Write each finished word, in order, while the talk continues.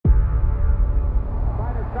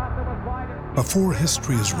Before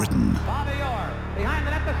history is written,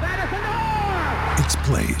 it's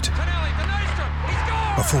played.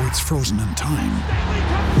 Before it's frozen in time,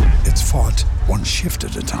 it's fought one shift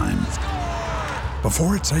at a time.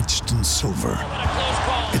 Before it's etched in silver,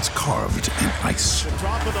 it's carved in ice.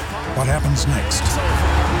 What happens next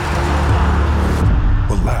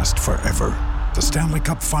will last forever. The Stanley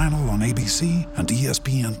Cup Final on ABC and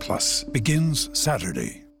ESPN Plus begins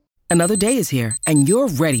Saturday. Another day is here, and you're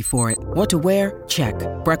ready for it. What to wear? Check.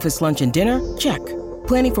 Breakfast, lunch, and dinner? Check.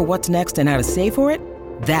 Planning for what's next and how to save for it?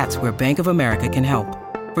 That's where Bank of America can help.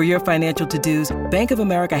 For your financial to-dos, Bank of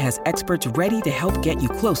America has experts ready to help get you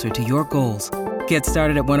closer to your goals. Get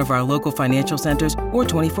started at one of our local financial centers or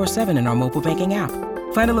 24/7 in our mobile banking app.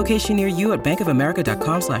 Find a location near you at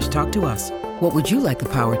bankofamerica.com/talktous. What would you like the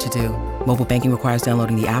power to do? Mobile banking requires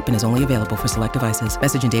downloading the app and is only available for select devices.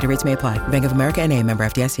 Message and data rates may apply. Bank of America N.A., member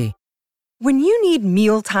FDIC. When you need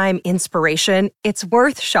mealtime inspiration, it's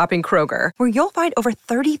worth shopping Kroger, where you'll find over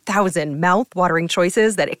 30,000 mouth-watering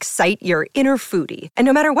choices that excite your inner foodie. And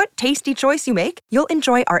no matter what tasty choice you make, you'll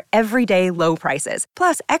enjoy our everyday low prices,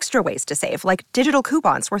 plus extra ways to save, like digital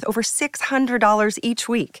coupons worth over $600 each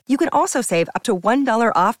week. You can also save up to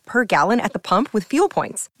 $1 off per gallon at the pump with fuel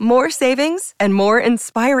points. More savings and more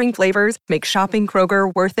inspiring flavors make shopping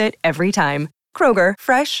Kroger worth it every time. Kroger,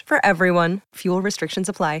 fresh for everyone. Fuel restrictions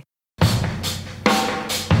apply.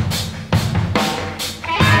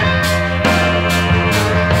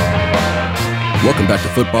 Welcome back to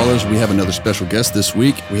Footballers. We have another special guest this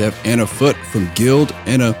week. We have AnnaFUT from Guild.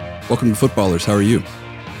 Anna, welcome to Footballers. How are you?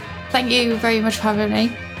 Thank you very much for having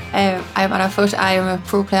me. I'm AnnaFUT. I am a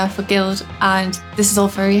pro player for Guild, and this is all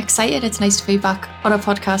very exciting. It's nice to be back on a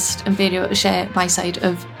podcast and being able to share my side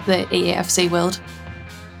of the AAFC world.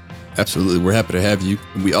 Absolutely. We're happy to have you.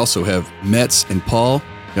 And we also have Metz and Paul.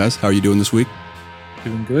 Guys, how are you doing this week?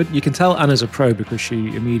 Doing good. You can tell Anna's a pro because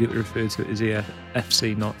she immediately referred to it as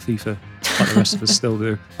AFC, not FIFA, like the rest of us still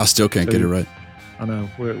do. I still can't get it right. I know.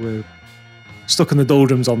 We're stuck in the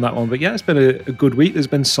doldrums on that one. But yeah, it's been a good week. There's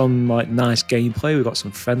been some nice gameplay. We've got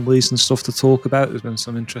some friendlies and stuff to talk about. There's been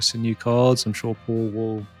some interesting new cards. I'm sure Paul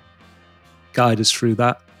will guide us through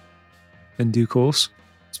that in due course.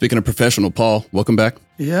 Speaking of professional, Paul, welcome back.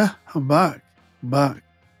 Yeah, I'm back.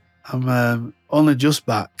 I'm only just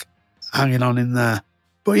back, hanging on in there.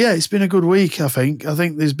 But yeah, it's been a good week, I think. I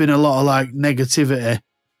think there's been a lot of negativity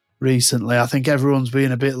recently. I think everyone's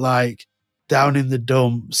been a bit down in the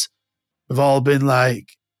dumps. We've all been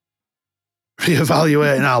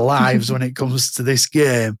reevaluating our lives when it comes to this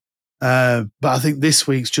game. But I think this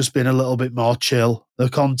week's just been a little bit more chill. The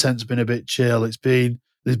content's been a bit chill. There's been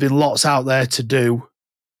lots out there to do,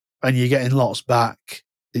 and you're getting lots back.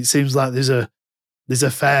 It seems like there's a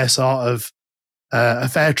fair sort of a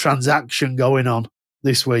fair transaction going on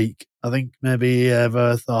this week. I think maybe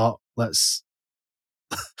ever thought let's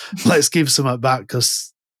give some back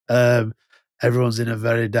because everyone's in a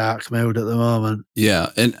very dark mood at the moment. Yeah,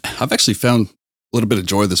 and I've actually found a little bit of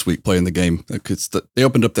joy this week playing the game. They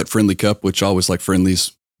opened up that friendly cup, which I always like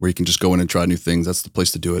friendlies where you can just go in and try new things. That's the place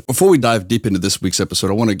to do it. Before we dive deep into this week's episode,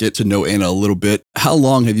 I want to get to know Anna a little bit. How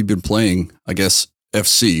long have you been playing, I guess,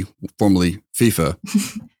 FC, formerly FIFA?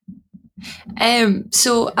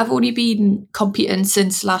 So I've only been competing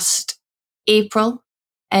since last April.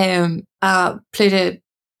 I played a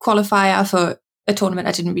qualifier for a tournament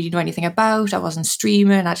I didn't really know anything about. I wasn't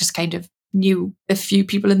streaming. I just kind of knew a few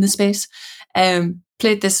people in the space.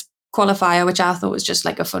 Played this qualifier, which I thought was just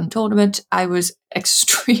a fun tournament. I was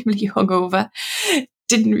extremely hungover,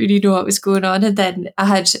 didn't really know what was going on. And then I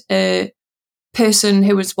had a person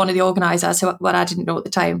who was one of the organisers, what I didn't know at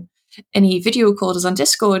the time, and he video called us on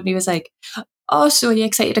Discord and he was like, "Oh, so are you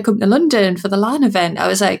excited to come to London for the LAN event?" I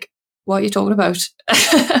was like, "What are you talking about?"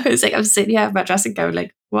 I was like, "I'm sitting here in my dressing gown,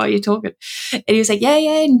 what are you talking?" And he was like, yeah,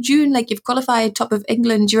 in June, you've qualified top of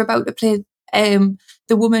England, you're about to play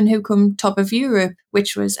the woman who come top of Europe,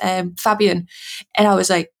 which was Fabian. And I was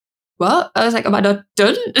like, what? I was like, am I not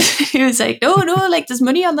done? He was like, no, there's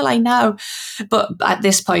money on the line now. But at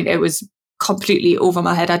this point, it was completely over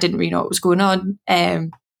my head. I didn't really know what was going on.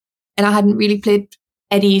 And I hadn't really played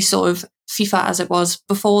any sort of FIFA as it was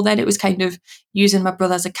before then. It was kind of using my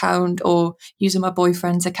brother's account or using my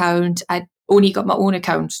boyfriend's account. I only got my own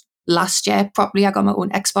account last year, properly. I got my own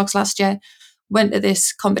Xbox last year. Went to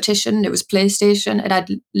this competition. It was PlayStation, and I'd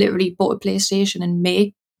literally bought a PlayStation in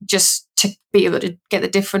May just to be able to get the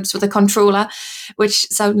difference with a controller, which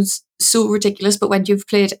sounds so ridiculous. But when you've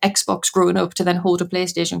played Xbox growing up, to then hold a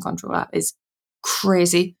PlayStation controller is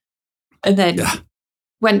crazy. And then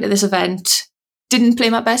went to this event, didn't play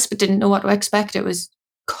my best, but didn't know what to expect. It was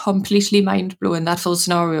completely mind-blowing, that full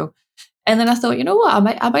scenario. And then I thought, you know what,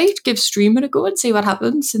 I might give streaming a go and see what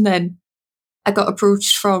happens. And then I got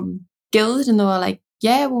approached from Guild and they were like,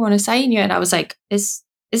 yeah, we want to sign you. And I was like, is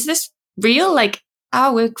this real? Like,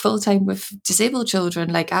 I work full time with disabled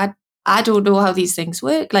children. Like, I don't know how these things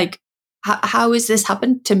work. Like, how has this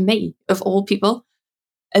happened to me of all people?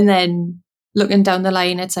 And then looking down the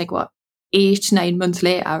line, it's like, 8-9 months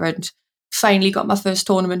later, and finally got my first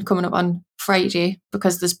tournament coming up on Friday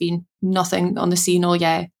because there's been nothing on the scene all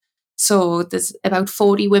year. So there's about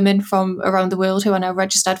 40 women from around the world who are now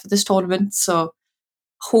registered for this tournament. So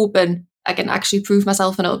hoping I can actually prove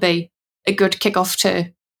myself and it'll be a good kickoff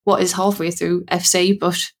to what is halfway through FC,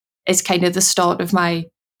 but it's kind of the start of my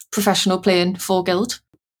professional playing for Guild.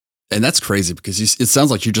 And that's crazy because it sounds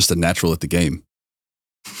like you're just a natural at the game.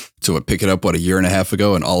 So pick it up, a year and a half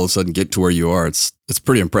ago and all of a sudden get to where you are. It's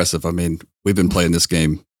pretty impressive. I mean, we've been playing this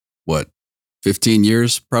game, 15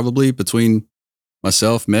 years probably between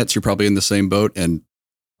myself, Mets, you're probably in the same boat. And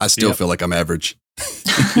I still feel like I'm average.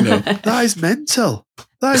 You know? That is mental.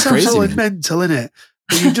 That is crazy, absolutely mental, isn't it?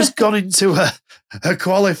 But you've just gone into a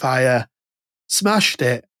qualifier, smashed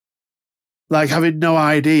it, like having no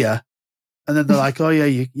idea. And then they're like, oh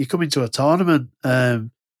yeah, you're coming to a tournament.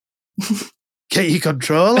 Get your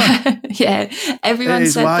controller. Yeah, everyone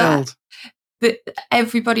said wild. That.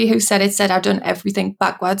 Everybody who said it said I'd done everything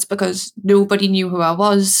backwards because nobody knew who I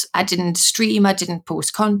was. I didn't stream. I didn't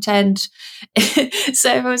post content.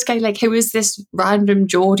 So I was kind of like, who is this random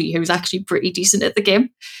Geordie who's actually pretty decent at the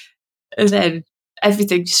game? And then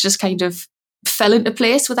everything just kind of fell into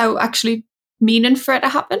place without actually meaning for it to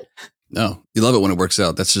happen. No, you love it when it works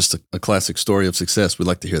out. That's just a classic story of success. We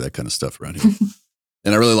like to hear that kind of stuff around here.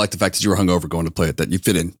 And I really like the fact that you were hungover going to play it, that you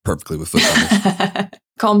fit in perfectly with football.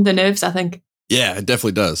 Calmed the nerves, I think. Yeah, it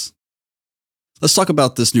definitely does. Let's talk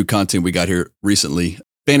about this new content we got here recently.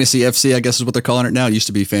 Fantasy FC, I guess is what they're calling it now. It used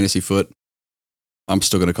to be Fantasy Foot. I'm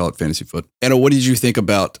still going to call it Fantasy Foot. Anna, what did you think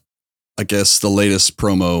about, I guess, the latest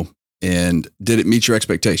promo, and did it meet your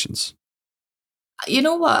expectations? You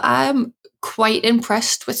know what? I'm quite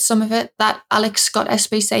impressed with some of it. That Alex Scott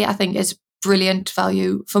SBC, I think, is brilliant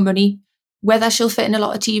value for money. Whether she'll fit in a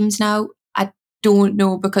lot of teams now, I don't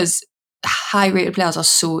know because high-rated players are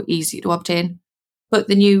so easy to obtain. But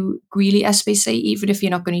the new Greeley SBC, even if you're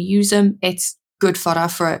not going to use them, it's good for her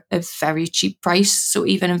for a very cheap price. So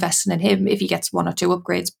even investing in him, if he gets 1 or 2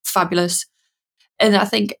 upgrades, fabulous. And I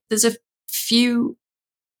think there's a few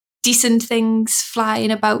decent things flying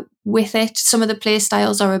about with it. Some of the play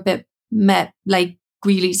styles are a bit meh, like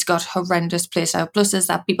Greeley's got horrendous playstyle pluses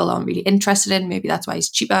that people aren't really interested in. Maybe that's why he's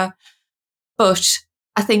cheaper. But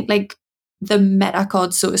I think like the meta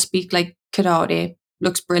card, so to speak, like Karate,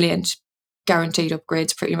 looks brilliant. Guaranteed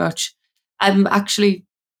upgrades pretty much. I'm actually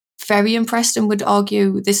very impressed and would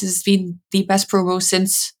argue this has been the best promo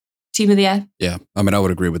since Team of the Year. Yeah, I mean, I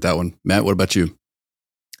would agree with that one. Matt, what about you?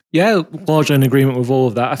 Yeah, largely in agreement with all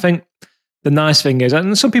of that. I think the nice thing is,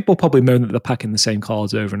 and some people probably moan that they're packing the same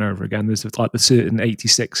cards over and over again. There's like the certain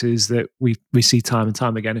 86s that we see time and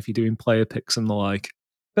time again if you're doing player picks and the like.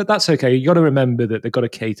 But that's okay. You got to remember that they've got to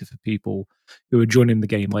cater for people who are joining the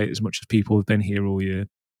game late as much as people who've been here all year.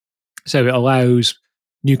 So it allows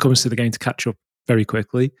newcomers to the game to catch up very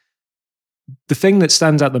quickly. The thing that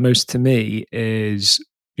stands out the most to me is,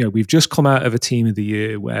 we've just come out of a Team of the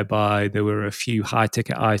Year whereby there were a few high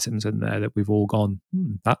ticket items in there that we've all gone,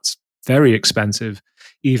 that's very expensive,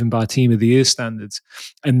 even by Team of the Year standards.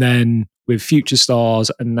 And then with Future Stars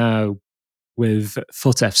and now with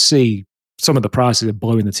FUT FC, some of the prices are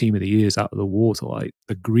blowing the Team of the Years out of the water, like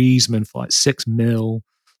the Griezmann for like 6 mil,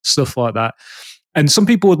 stuff like that. And some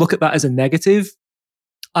people would look at that as a negative.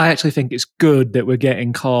 I actually think it's good that we're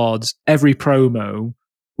getting cards every promo,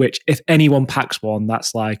 which if anyone packs one,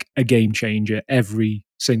 that's like a game changer every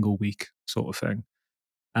single week sort of thing.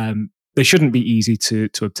 They shouldn't be easy to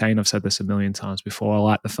obtain. I've said this a million times before. I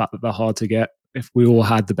like the fact that they're hard to get. If we all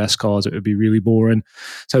had the best cards, it would be really boring.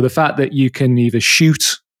 So the fact that you can either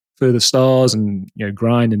shoot for the stars and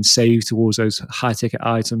grind and save towards those high ticket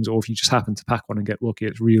items, or if you just happen to pack one and get lucky,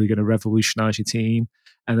 it's really going to revolutionize your team.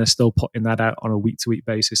 And they're still putting that out on a week to week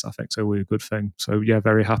basis. I think so. Really a good thing. So yeah,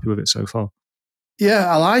 very happy with it so far. Yeah,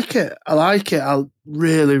 I like it. I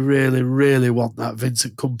really, really, really want that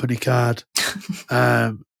Vincent Kompany card.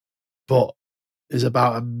 But it's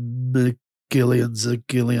about $1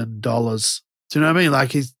 zillion. Do you know what I mean?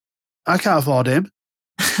 Like I can't afford him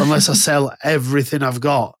unless I sell everything I've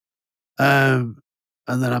got. And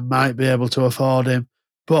then I might be able to afford him.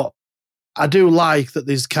 But I do like that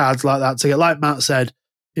these cards like that to get, like Matt said,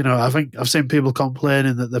 I think I've seen people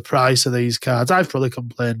complaining that the price of these cards, I've probably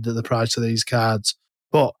complained at the price of these cards,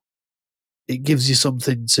 but it gives you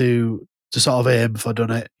something to sort of aim for,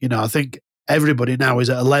 done it. You know, I think everybody now is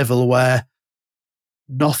at a level where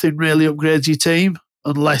nothing really upgrades your team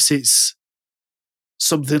unless it's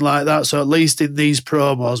something like that. So at least in these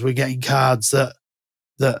promos, we're getting cards that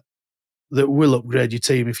will upgrade your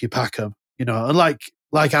team if you pack them. You know, and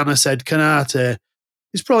like Anna said, Kanate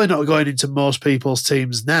is probably not going into most people's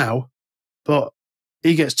teams now, but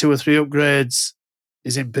he gets 2 or 3 upgrades,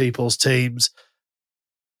 is in people's teams.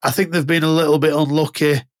 I think they've been a little bit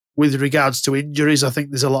unlucky with regards to injuries. I think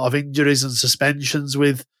there's a lot of injuries and suspensions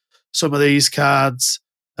with some of these cards.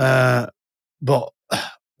 But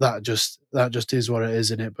that just is what it is,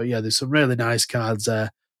 isn't it? But yeah, there's some really nice cards there.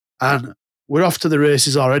 And we're off to the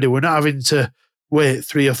races already. We're not having to wait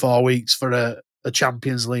 3 or 4 weeks for a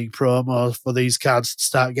Champions League promo for these cards to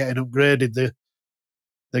start getting upgraded.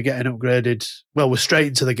 They're getting upgraded. Well, we're straight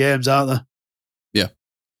into the games, aren't they? Yeah.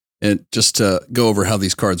 And just to go over how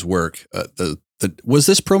these cards work, was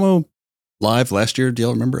this promo live last year? Do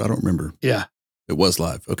y'all remember? I don't remember. Yeah. It was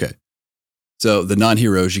live. Okay. So the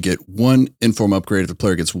non-heroes, you get 1 inform upgrade if the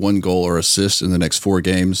player gets 1 goal or assist in the next 4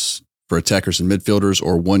 games for attackers and midfielders,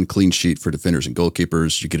 or 1 clean sheet for defenders and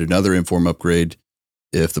goalkeepers. You get another inform upgrade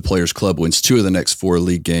if the player's club wins 2 of the next 4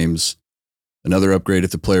 league games, another upgrade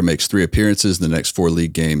if the player makes 3 appearances in the next 4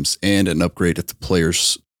 league games, and an upgrade if the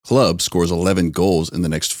player's club scores 11 goals in the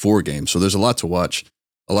next 4 games. So there's a lot to watch,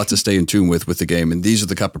 a lot to stay in tune with the game. And these are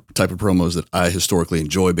the type of promos that I historically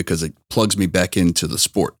enjoy because it plugs me back into the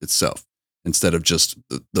sport itself instead of just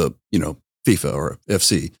the FIFA or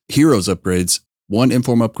FC. Heroes upgrades, 1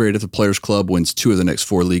 inform upgrade if the player's club wins 2 of the next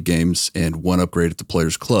 4 league games, and 1 upgrade if the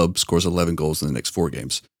player's club scores 11 goals in the next 4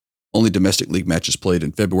 games. Only domestic league matches played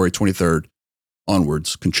in February 23rd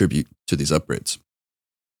onwards contribute to these upgrades.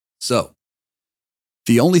 So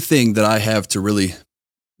the only thing that I have to really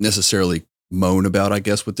necessarily moan about, I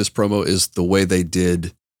guess, with this promo is the way they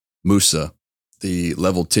did Musa, the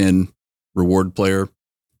level 10 reward player,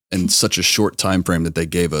 in such a short time frame that they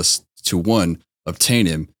gave us to, 1, obtain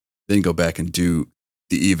him, then go back and do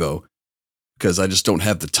the Evo, because I just don't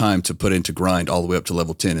have the time to put into grind all the way up to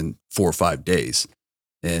level 10 in 4 or 5 days.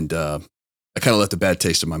 And I kind of left a bad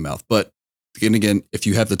taste in my mouth. But again, if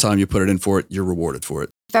you have the time, you put it in for it, you're rewarded for it.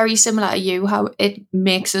 Very similar to you, how it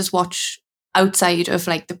makes us watch outside of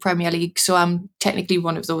like the Premier League. So I'm technically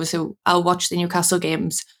one of those who I'll watch the Newcastle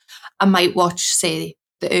games. I might watch, say,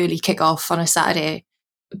 the early kickoff on a Saturday,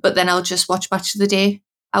 but then I'll just watch Match of the Day.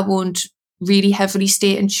 I won't really heavily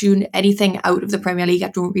stay in tune. Anything out of the Premier League I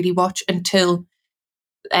don't really watch until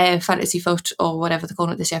Fantasy Foot, or whatever they're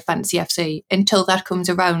calling it this year, Fantasy FC, until that comes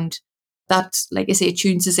around. That, like I say,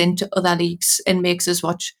 tunes us into other leagues and makes us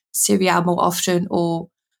watch Serie A more often, or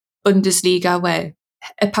Bundesliga, where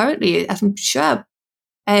apparently, I'm sure,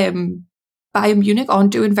 Bayern Munich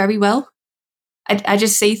aren't doing very well. I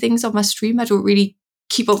just see things on my stream. I don't really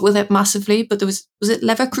keep up with it massively, but was it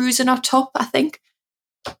Leverkusen on top, I think,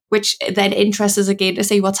 which then interests us again to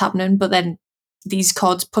see what's happening. But then these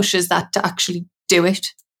cards pushes that to actually do it.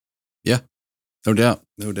 Yeah, no doubt.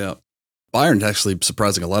 Bayern's actually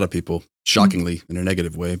surprising a lot of people, shockingly, in a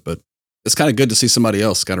negative way, but it's kind of good to see somebody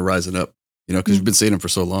else kind of rising up, because you've been seeing them for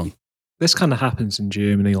so long. This kind of happens in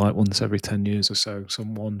Germany, like once every 10 years or so.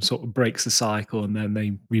 Someone sort of breaks the cycle and then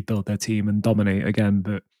they rebuild their team and dominate again.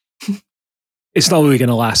 But it's not really going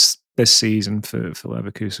to last this season for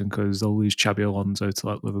Leverkusen, because they'll lose Xabi Alonso to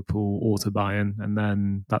like Liverpool or to Bayern, and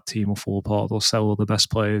then that team will fall apart. They'll sell all the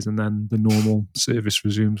best players, and then the normal service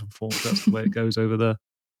resumes. Unfortunately, that's the way it goes over there.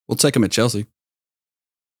 We'll take them at Chelsea.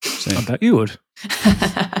 Same. I bet you would.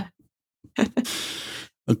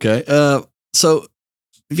 Okay. So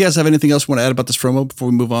if you guys have anything else you want to add about this promo before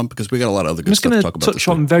we move on, because we got a lot of other good stuff to talk about. I'm just going to touch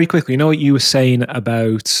on very quickly. You know what you were saying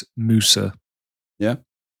about Musa? Yeah.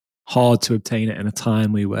 Hard to obtain it in a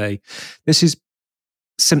timely way. This is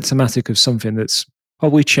symptomatic of something that's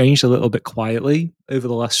probably changed a little bit quietly over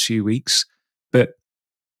the last few weeks, but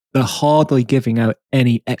they're hardly giving out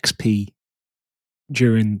any XP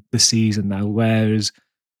during the season now, whereas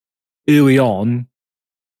early on,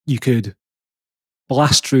 you could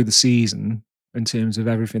blast through the season in terms of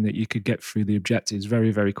everything that you could get through the objectives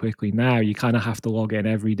very, very quickly. Now you kind of have to log in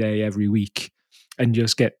every day, every week, and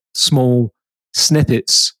just get small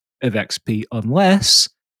snippets of XP, unless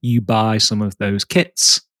you buy some of those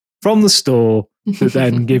kits from the store that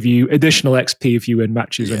then give you additional XP if you win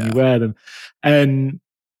matches when you wear them. And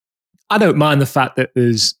I don't mind the fact that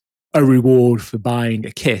there's a reward for buying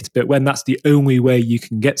a kit, but when that's the only way you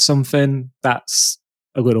can get something, that's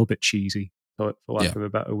a little bit cheesy, for lack of a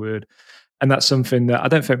better word. And that's something that I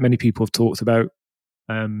don't think many people have talked about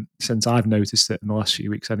since I've noticed it in the last few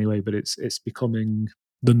weeks anyway, but it's becoming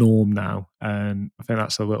the norm now. And I think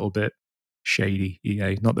that's a little bit shady,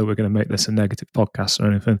 EA. Not that we're going to make this a negative podcast or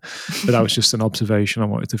anything, but that was just an observation I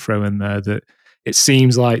wanted to throw in there, that it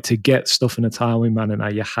seems like to get stuff in a timely manner now,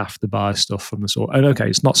 you have to buy stuff from the store. And okay,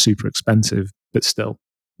 it's not super expensive, but still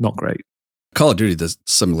not great. Call of Duty does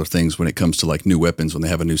similar things when it comes to like new weapons. When they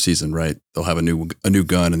have a new season, right? They'll have a new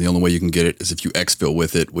gun, and the only way you can get it is if you exfil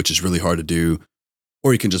with it, which is really hard to do.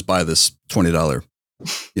 Or you can just buy this $20,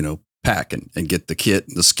 pack and get the kit,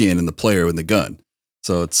 the skin, and the player and the gun.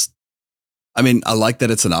 So I like that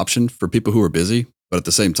it's an option for people who are busy, but at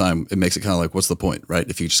the same time, it makes it kind of like, what's the point, right?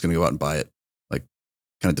 If you're just going to go out and buy it, like,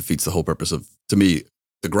 kind of defeats the whole purpose of, to me,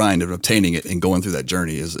 the grind of obtaining it and going through that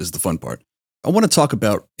journey is the fun part. I want to talk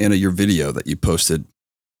about, Anna, your video that you posted.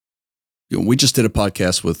 We just did a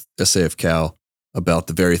podcast with SAF Cal about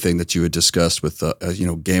the very thing that you had discussed with,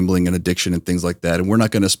 gambling and addiction and things like that. And we're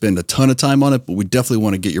not going to spend a ton of time on it, but we definitely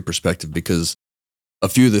want to get your perspective, because a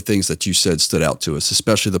few of the things that you said stood out to us,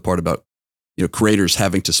 especially the part about, creators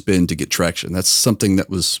having to spend to get traction. That's something that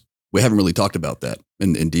we haven't really talked about that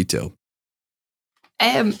in detail.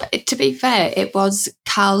 To be fair, it was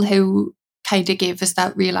Cal who kind of gave us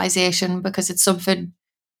that realization, because it's something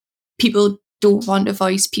people don't want to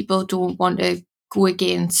voice, people don't want to go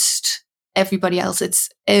against everybody else. It's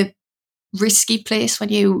a risky place when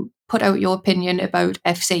you put out your opinion about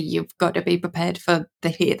FC. You've got to be prepared for the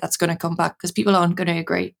hate that's going to come back, because people aren't going to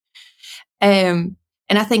agree. And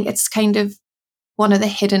I think it's kind of one of the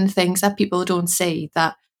hidden things that people don't see,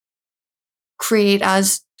 that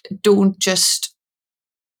creators don't just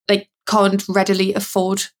can't readily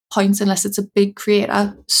afford points unless it's a big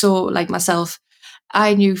creator. So like myself,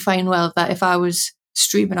 I knew fine well that if I was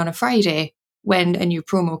streaming on a Friday when a new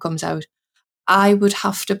promo comes out, I would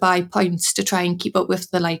have to buy points to try and keep up with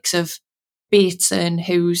the likes of Bateson,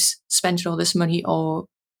 who's spending all this money, or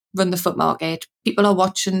Run the Foot Market. People are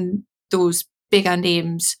watching those bigger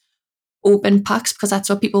names open packs because that's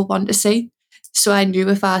what people want to see. So I knew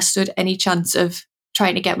if I stood any chance of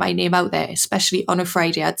trying to get my name out there, especially on a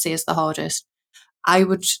Friday, I'd say is the hardest, I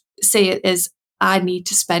would say it is I need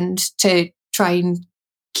to spend to try and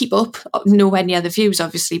keep up, nowhere near the views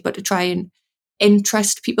obviously, but to try and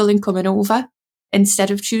interest people in coming over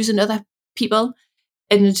instead of choosing other people.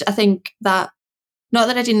 And I think that, not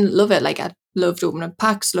that I didn't love it, like I loved opening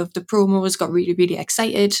packs, loved the promos, got really, really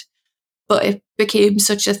excited, but it became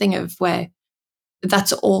such a thing of where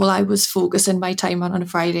that's all I was focusing my time on a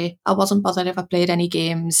Friday. I wasn't bothered if I played any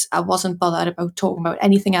games. I wasn't bothered about talking about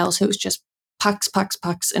anything else. It was just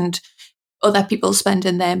packs, and other people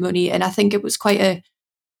spending their money. And I think it was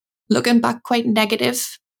looking back, quite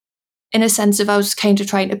negative, in a sense of I was kind of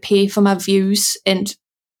trying to pay for my views. And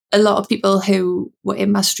a lot of people who were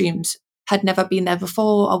in my streams had never been there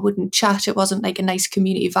before. I wouldn't chat. It wasn't like a nice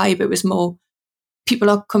community vibe. It was more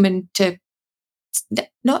people are coming to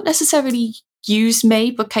not necessarily use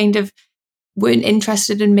me, but kind of weren't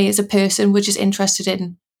interested in me as a person, were just interested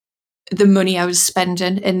in the money I was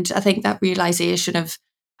spending. And I think that realization of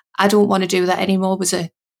I don't want to do that anymore was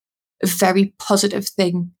a very positive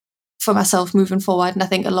thing for myself moving forward. And I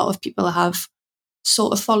think a lot of people have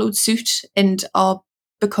sort of followed suit and are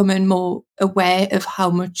becoming more aware of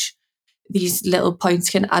how much these little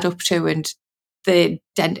points can add up to, and the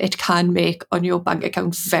dent it can make on your bank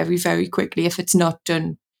account very, very quickly if it's not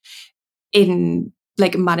done in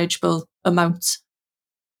like manageable amounts.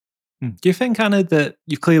 Do you think, Anna, that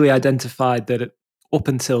you've clearly identified that up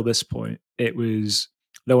until this point, it was,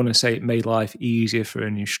 I don't want to say it made life easier for a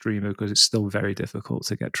new streamer, because it's still very difficult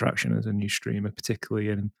to get traction as a new streamer, particularly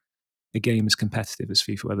in a game as competitive as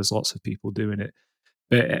FIFA, where there's lots of people doing it.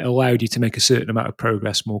 But it allowed you to make a certain amount of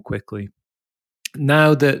progress more quickly.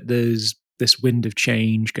 Now that there's this wind of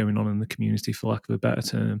change going on in the community, for lack of a better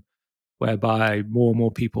term, whereby more and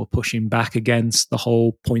more people are pushing back against the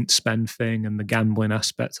whole point spend thing and the gambling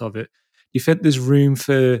aspect of it, do you think there's room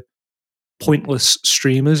for pointless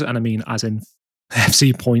streamers? And I mean, as in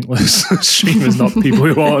FC pointless streamers, not people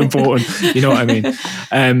who are important. You know what I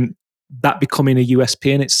mean? That becoming a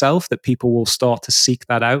USP in itself, that people will start to seek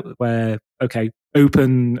that out, where, okay,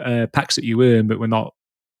 open packs that you earn, but we're not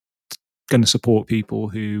going to support people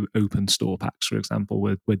who open store packs, for example.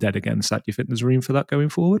 We're dead against that. Do you think there's room for that going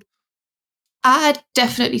forward? I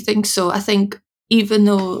definitely think so. I think even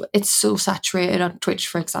though it's so saturated on Twitch,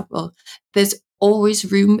 for example, there's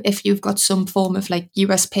always room if you've got some form of like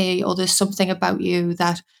USP, or there's something about you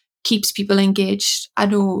that keeps people engaged. I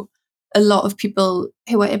know a lot of people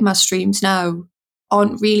who are in my streams now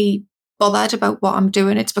aren't really bothered about what I'm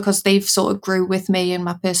doing. It's because they've sort of grew with me and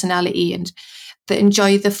my personality, and they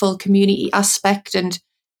enjoy the full community aspect and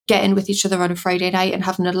getting with each other on a Friday night and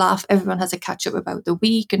having a laugh. Everyone has a catch up about the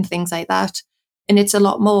week and things like that. And it's a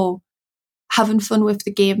lot more having fun with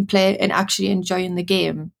the gameplay and actually enjoying the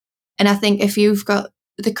game. And I think if you've got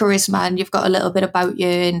the charisma and you've got a little bit about you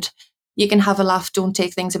and you can have a laugh, don't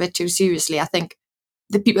take things a bit too seriously, I think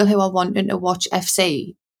the people who are wanting to watch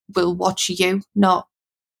FC will watch you, not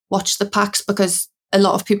watch the packs, because a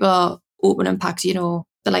lot of people are opening packs. You know,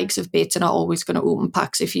 the likes of Bates are not always going to open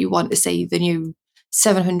packs. If you want to see the new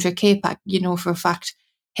 700k pack, you know for a fact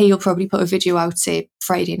he'll probably put a video out, say,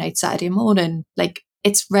 Friday night, Saturday morning. Like,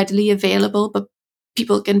 it's readily available, but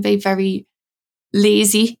people can be very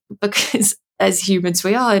lazy because as humans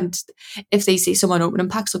we are. And if they see someone opening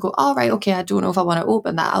packs, they'll go, all right, okay, I don't know if I want to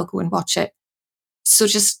open that. I'll go and watch it. So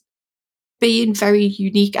just being very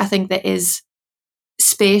unique, I think there is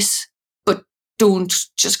space, but don't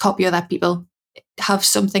just copy other people. Have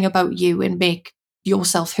something about you and make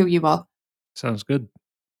yourself who you are. Sounds good.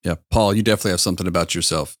 Yeah, Paul, you definitely have something about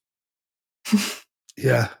yourself.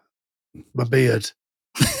 Yeah, my beard.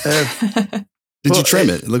 Did you trim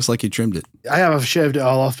it? It looks like you trimmed it. I have. I've shaved it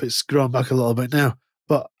all off. It's grown back a little bit now.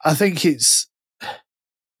 But I think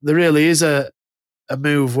there really is a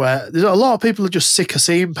move where there's a lot of people are just sick of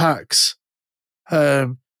seeing packs.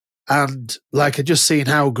 And like I just seen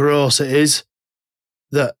how gross it is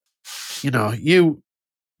that, you know, you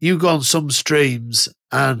go on some streams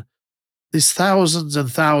and there's thousands and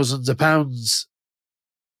thousands of pounds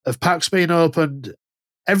of packs being opened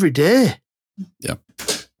every day. Yeah.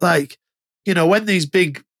 Like, you know, when these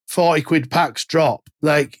big 40 quid packs drop,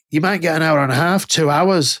 like you might get an hour and a half, 2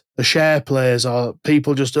 hours of share plays or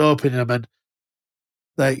people just opening them. And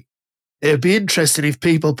like, it'd be interesting if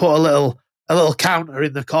people put a little counter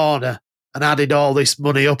in the corner and added all this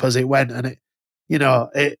money up as it went. And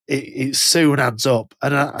it soon adds up.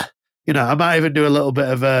 And I might even do a little bit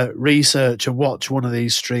of research and watch one of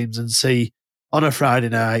these streams and see on a Friday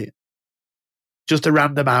night, just a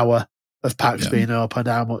random hour of packs being opened,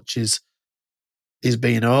 how much is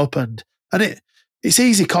being opened. And it's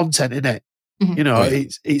easy content, isn't it? Mm-hmm. You know,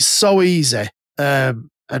 it's so easy. And,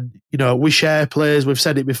 you know, we share players, we've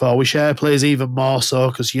said it before, we share players even more so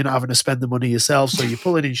because you're not having to spend the money yourself. So you're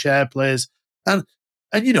pulling in share players. And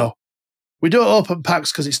you know, we don't open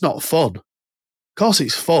packs because it's not fun. Of course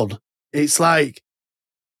it's fun. It's like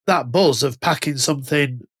that buzz of packing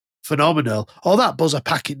something phenomenal or that buzz of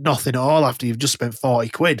packing nothing at all after you've just spent 40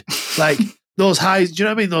 quid. Like those highs, do you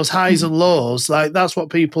know what I mean? Those highs and lows, like that's what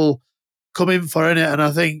people come in for, innit? And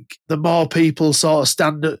I think the more people sort of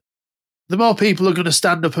stand up, the more people are going to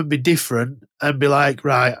stand up and be different and be like,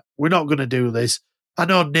 right, we're not going to do this. I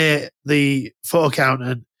know Nate, the FUT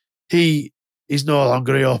accountant, he is no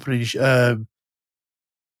longer opening FIFA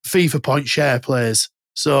point share plays.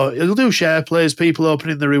 So he'll do share plays, people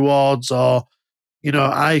opening the rewards or, you know,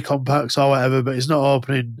 icon packs or whatever, but he's not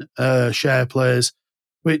opening share plays,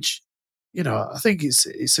 which, you know, I think it's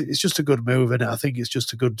just a good move, and I think it's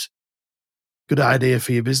just a good idea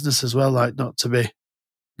for your business as well, like not to be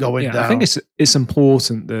going down. I think it's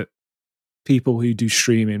important that people who do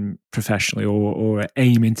streaming professionally or are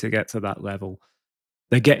aiming to get to that level,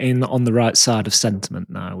 they're getting on the right side of sentiment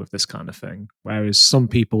now with this kind of thing. Whereas some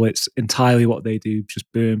people, it's entirely what they do,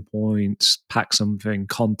 just burn points, pack something,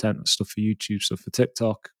 content, stuff for YouTube, stuff for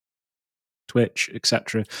TikTok, Twitch,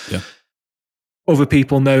 etc. Yeah. Other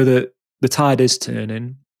people know that the tide is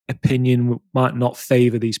turning. Opinion might not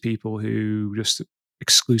favour these people who just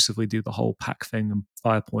exclusively do the whole pack thing and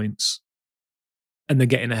fire points. And they're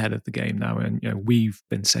getting ahead of the game now. And you know, we've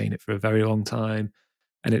been saying it for a very long time.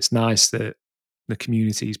 And it's nice that the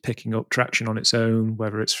community is picking up traction on its own,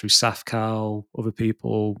 whether it's through Safcal, other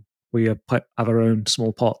people. We have our own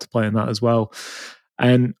small part to play in that as well.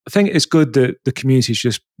 And I think it's good that the community is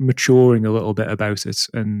just maturing a little bit about it.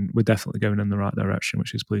 And we're definitely going in the right direction,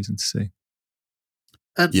 which is pleasing to see.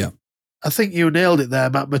 And yeah, I think you nailed it there,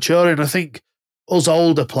 Matt, maturing. I think us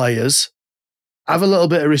older players have a little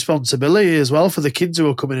bit of responsibility as well for the kids who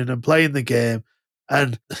are coming in and playing the game.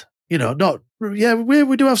 And, you know,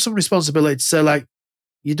 we do have some responsibility to say, like,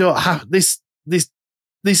 you don't have this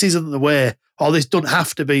isn't the way, or this don't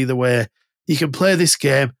have to be the way. You can play this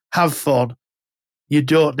game, have fun. You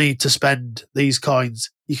don't need to spend these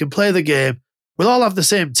coins. You can play the game. We'll all have the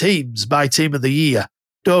same teams by team of the year.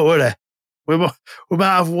 Don't worry. We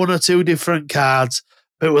might have one or two different cards,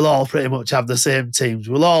 but we'll all pretty much have the same teams.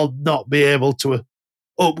 We'll all not be able to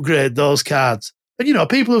upgrade those cards. And, you know,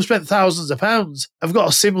 people who've spent thousands of pounds have got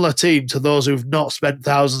a similar team to those who've not spent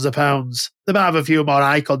thousands of pounds. They might have a few more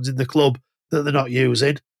icons in the club that they're not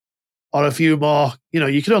using, or a few more. You know,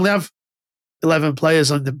 you can only have 11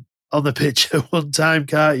 players on the pitch at one time,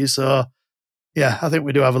 can't you? So, yeah, I think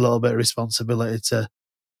we do have a little bit of responsibility to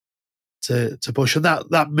push. And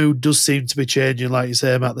that mood does seem to be changing, like you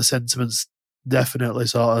say, Matt. The sentiment's definitely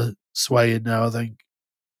sort of swaying now, I think.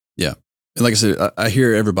 Yeah. And like I said, I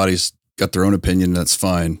hear everybody's got their own opinion. That's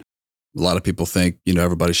fine. A lot of people think,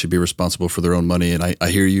 everybody should be responsible for their own money. And I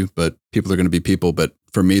hear you, but people are going to be people. But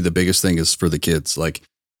for me, the biggest thing is for the kids. Like,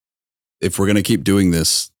 if we're going to keep doing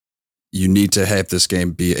this, you need to have this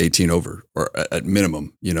game be 18 over, or at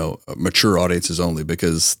minimum, mature audiences only,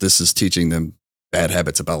 because this is teaching them bad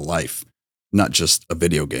habits about life, not just a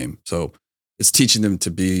video game. So it's teaching them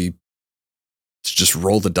to just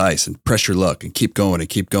roll the dice and press your luck and keep going and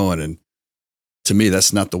keep going. And to me,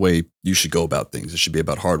 that's not the way you should go about things. It should be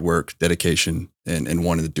about hard work, dedication, and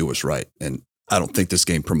wanting to do what's right. And I don't think this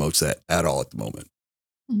game promotes that at all at the moment.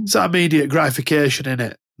 It's that immediate gratification in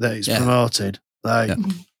it that it's promoted. Like,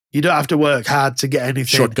 you don't have to work hard to get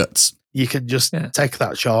anything. Shortcuts. You can just take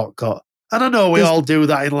that shortcut. And I know we all do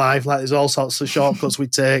that in life. Like, there's all sorts of shortcuts we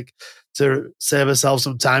take to save ourselves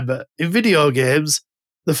some time. But in video games,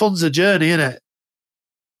 the fun's a journey, innit?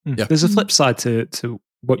 Yeah. There's a flip side to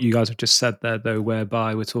what you guys have just said there, though,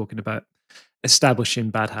 whereby we're talking about establishing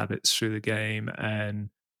bad habits through the game and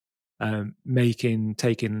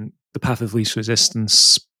taking the path of least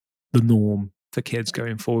resistance the norm for kids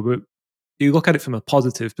going forward. But you look at it from a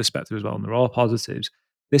positive perspective as well, and there are positives.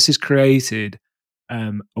 This has created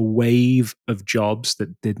a wave of jobs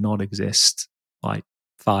that did not exist like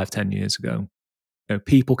 5-10 years ago.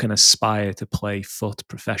 People can aspire to play FUT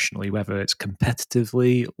professionally, whether it's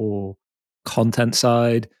competitively or content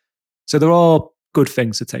side. So there are good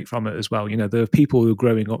things to take from it as well. There are people who are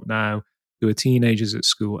growing up now who are teenagers at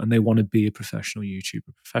school and they want to be a professional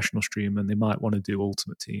YouTuber, professional streamer, and they might want to do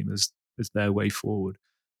Ultimate Team as their way forward.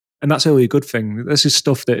 And that's really a good thing. This is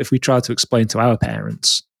stuff that if we try to explain to our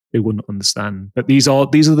parents, they wouldn't understand. But these are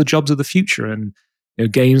the jobs of the future, and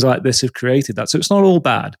games like this have created that. So it's not all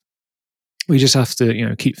bad. We just have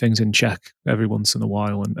to, keep things in check every once in a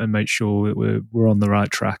while and make sure that we're on the right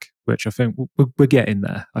track, which I think we're getting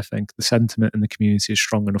there. I think the sentiment in the community is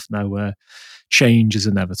strong enough now where change is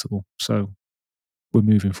inevitable. So we're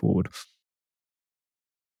moving forward.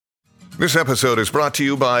 This episode is brought to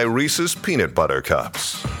you by Reese's Peanut Butter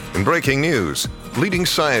Cups. In breaking news, leading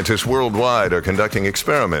scientists worldwide are conducting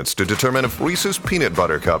experiments to determine if Reese's Peanut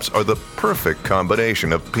Butter Cups are the perfect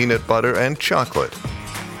combination of peanut butter and chocolate.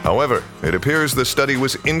 However, it appears the study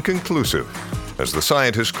was inconclusive, as the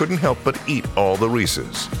scientists couldn't help but eat all the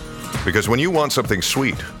Reese's. Because when you want something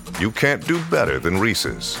sweet, you can't do better than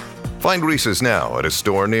Reese's. Find Reese's now at a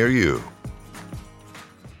store near you.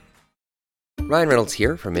 Ryan Reynolds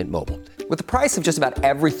here from Mint Mobile. With the price of just about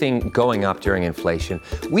everything going up during inflation,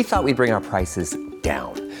 we thought we'd bring our prices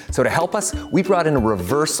down. So to help us, we brought in a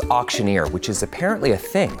reverse auctioneer, which is apparently a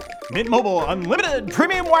thing. Mint Mobile Unlimited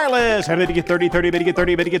Premium Wireless. How to get 30, 30, bit to get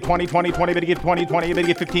 30, bit to get 20, 20, 20, bit to get 20, 20, bit to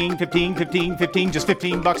get 15, 15, 15, 15, just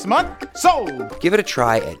 $15 a month? Sold! Give it a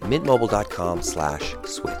try at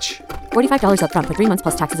mintmobile.com/switch. $45 up front for 3 months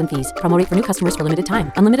plus taxes and fees. Promo rate for new customers for limited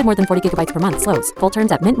time. Unlimited more than 40 gigabytes per month. Slows full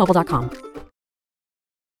terms at mintmobile.com.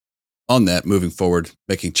 On that, moving forward,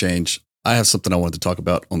 making change, I have something I wanted to talk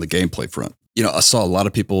about on the gameplay front. I saw a lot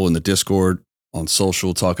of people in the Discord, on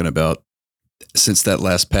social, talking about, since that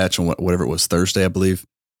last patch on whatever it was, Thursday, I believe,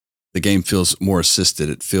 the game feels more assisted.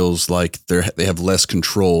 It feels like they have less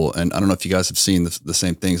control. And I don't know if you guys have seen the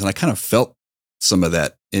same things. And I kind of felt some of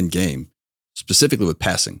that in game, specifically with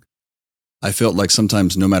passing. I felt like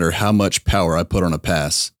sometimes no matter how much power I put on a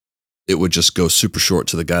pass, it would just go super short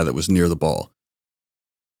to the guy that was near the ball.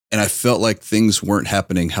 And I felt like things weren't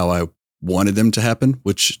happening how I wanted them to happen,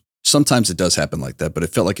 which sometimes it does happen like that, but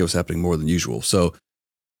it felt like it was happening more than usual. So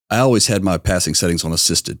I always had my passing settings on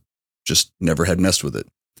assisted, just never had messed with it.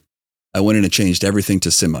 I went in and changed everything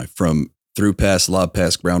to semi, from through pass, lob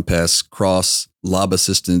pass, ground pass, cross, lob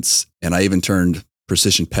assistance, and I even turned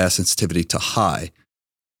precision pass sensitivity to high.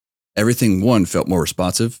 Everything, felt more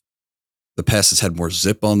responsive. The passes had more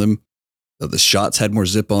zip on them. The shots had more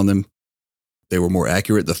zip on them. They were more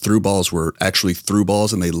accurate. The through balls were actually through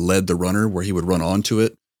balls, and they led the runner where he would run onto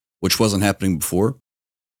it, which wasn't happening before.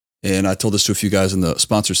 And I told this to a few guys in the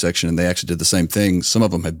sponsor section, and they actually did the same thing. Some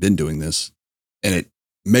of them had been doing this, and it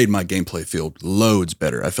made my gameplay feel loads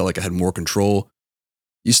better. I felt like I had more control.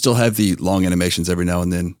 You still have the long animations every now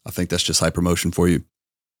and then. I think that's just hypermotion for you.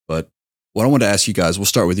 But what I want to ask you guys, we'll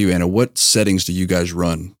start with you, Anna. What settings do you guys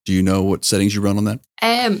run? Do you know what settings you run on that?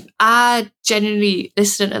 I genuinely,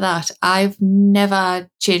 listening to that, I've never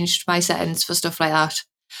changed my settings for stuff like that.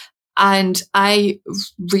 And I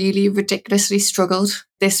really ridiculously struggled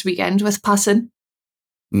this weekend with passing.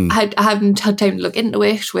 I haven't had time to look into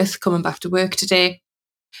it with coming back to work today.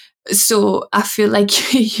 So I feel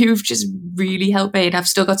like you've just really helped me, and I've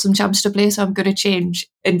still got some champs to play, so I'm going to change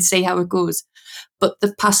and see how it goes. But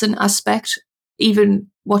the passing aspect,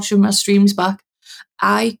 even watching my streams back,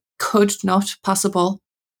 I could not pass a ball,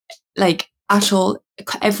 like, at all.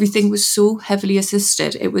 Everything was so heavily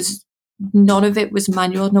assisted. None of it was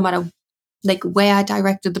manual, no matter like where I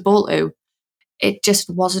directed the ball to. It just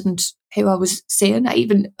wasn't who I was saying. I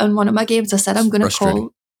even, in one of my games, I said, I'm going to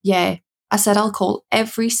call. Yeah. I said, I'll call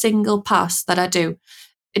every single pass that I do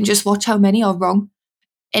and just watch how many are wrong.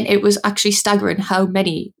 And it was actually staggering how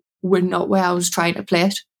many were not where I was trying to play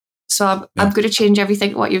it. So I'm going to change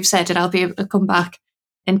everything what you've said, and I'll be able to come back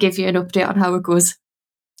and give you an update on how it goes.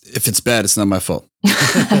 If it's bad, it's not my fault.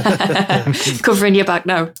 Covering your back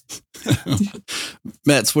now.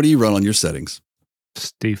 Mats, what do you run on your settings?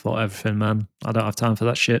 Just default everything, man. I don't have time for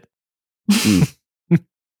that shit.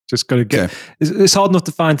 Just got to get. Okay. It's hard enough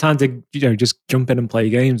to find time to just jump in and play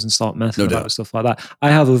games and start messing about with stuff like that. I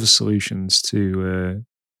have other solutions to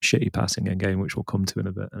shitty passing in game, which we'll come to in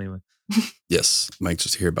a bit. Anyway. Yes, I'm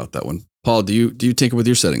anxious to hear about that one. Paul, do you tinker with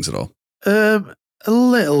your settings at all? A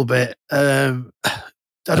little bit.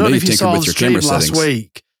 I don't know if you saw on stream last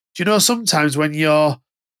week. Do you know sometimes when you're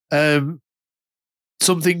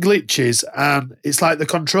something glitches and it's like the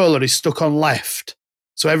controller is stuck on left,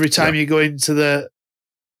 so every time you go into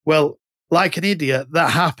like an idiot,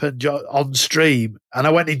 that happened on stream, and I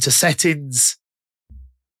went into settings.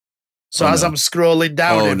 So I'm scrolling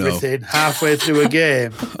down everything halfway through a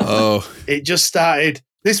game, it just started.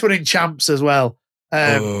 This one in champs as well.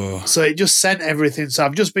 So it just sent everything. So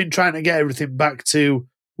I've just been trying to get everything back to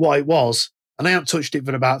what it was, and I haven't touched it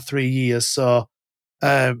for about 3 years. So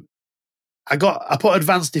I put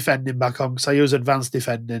advanced defending back on because I use advanced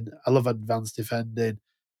defending. I love advanced defending.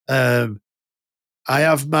 I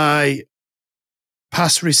have my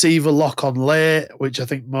pass receiver lock on late, which I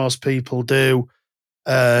think most people do.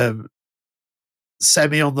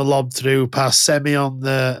 Semi on the lob through pass, semi on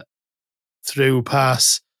the through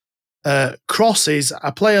pass. Crosses,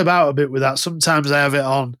 I play about a bit with that. Sometimes I have it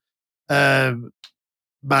on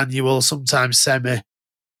manual, sometimes semi.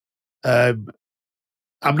 I'm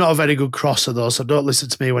not a very good crosser though, so don't listen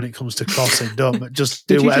to me when it comes to crossing. Don't just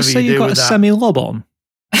do whatever you do with that. Did you just say you got a semi lob on?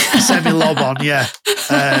 Semi lob on, yeah.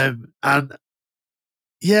 And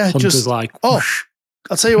yeah, Hunter's just like, I'll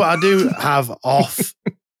tell you what I do have off.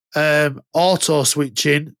 Auto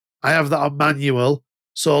switching, I have that on manual.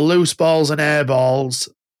 So loose balls and air balls,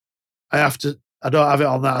 I don't have it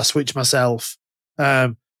on that. I switch myself.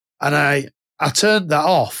 And I turned that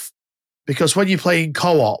off because when you're playing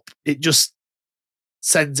co-op, it just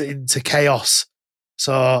sends it into chaos.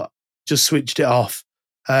 So just switched it off.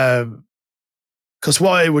 Because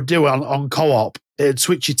what it would do on co-op, it'd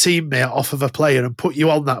switch your teammate off of a player and put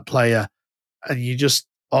you on that player, and you just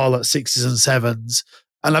all at 6s and 7s.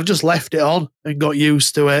 And I've just left it on and got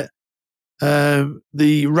used to it.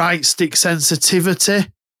 The right stick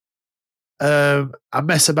sensitivity, I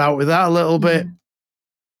mess about with that a little bit.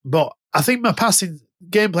 But I think my passing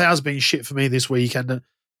gameplay has been shit for me this weekend.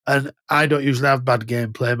 And I don't usually have bad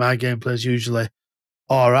gameplay. My gameplay is usually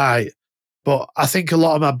all right. But I think a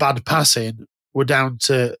lot of my bad passing were down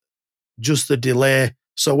to just the delay.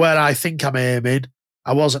 So where I think I'm aiming,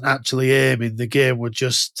 I wasn't actually aiming. The game was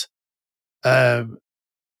just a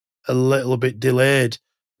little bit delayed.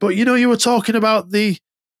 But you were talking about the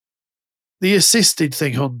assisted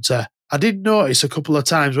thing, Hunter. I did notice a couple of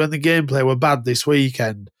times when the gameplay were bad this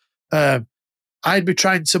weekend, I'd be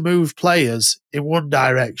trying to move players in one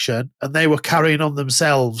direction and they were carrying on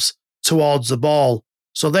themselves towards the ball.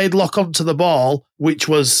 So they'd lock onto the ball, which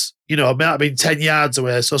was, it might have been 10 yards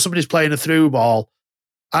away. So somebody's playing a through ball.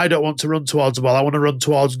 I don't want to run towards the ball. I want to run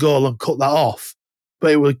towards goal and cut that off.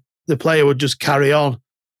 But the player would just carry on.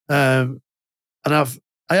 And I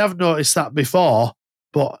have noticed that before,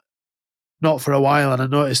 but not for a while. And I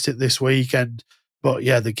noticed it this weekend. But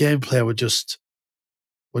yeah, the gameplay were just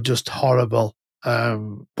horrible.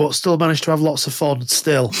 But still managed to have lots of fun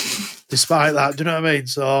still, despite that. Do you know what I mean?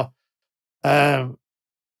 So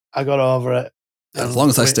I got over it. As long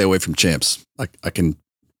as I stay away from champs, I can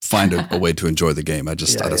find a way to enjoy the game.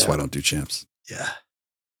 That's why I don't do champs. Yeah.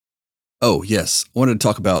 Oh, yes. I wanted to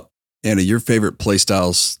talk about, Anna, your favorite play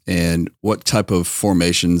styles and what type of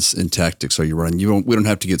formations and tactics are you running? We don't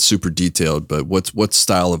have to get super detailed, but what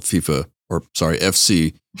style of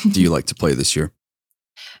FC do you like to play this year?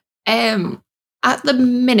 At the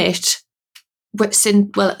minute, since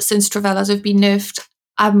Travellas have been nerfed,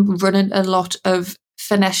 I'm running a lot of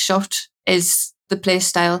finesse shot is the play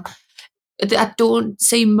style. I don't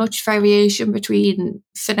see much variation between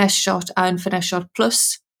finesse shot and finesse shot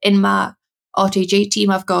plus in my RTG team,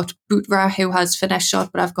 I've got Bootra, who has finesse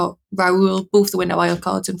shot, but I've got Raoul, both the winter wild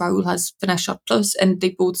cards, and Raoul has finesse shot plus, and they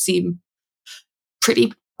both seem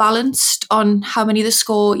pretty balanced on how many they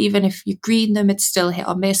score. Even if you green them, it's still hit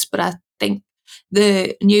or miss. But I think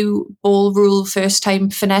the new ball rule first time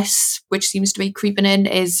finesse, which seems to be creeping in,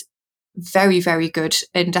 is very, very good.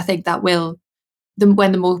 And I think that will,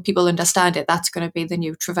 when the more people understand it, that's going to be the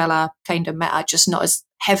new Travella kind of meta, just not as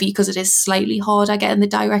heavy because it is slightly harder getting the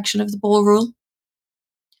direction of the ball rule.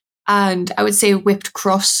 And I would say whipped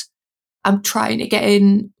cross. I'm trying to get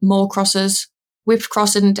in more crosses. Whipped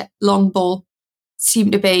cross and long ball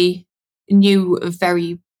seem to be new,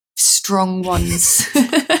 very strong ones.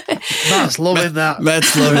 Matt's loving that.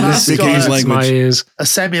 Matt's loving this King's language. A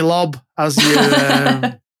semi-lob as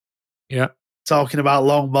you talking about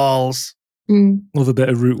long balls. Love a bit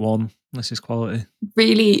of Route 1. This is quality.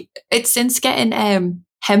 Really, it's since getting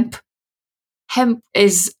Hemp. Hemp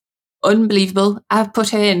is unbelievable. I've put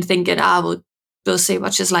her in thinking, we'll see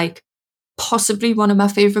what she's like. Possibly one of my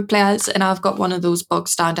favourite players, and I've got one of those bog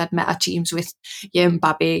standard meta teams with your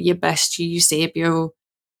Mbappe, your Best, your Eusebio,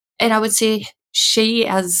 and I would say she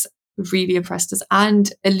has really impressed us.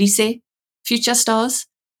 And Elise, future stars,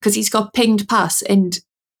 because he's got pinged pass, and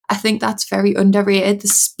I think that's very underrated. The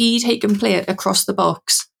speed he can play it across the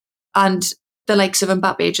box, and the likes of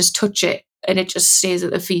Mbappe just touch it and it just stays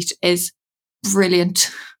at the feet is brilliant.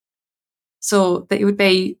 So that it would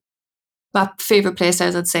be my favourite play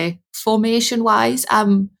styles, I'd say. Formation-wise,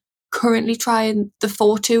 I'm currently trying the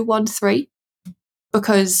 4-2-1-3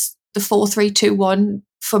 because the 4-3-2-1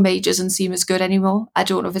 for me doesn't seem as good anymore. I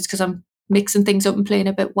don't know if it's because I'm mixing things up and playing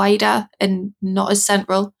a bit wider and not as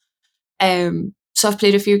central. So I've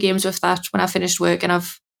played a few games with that when I finished work, and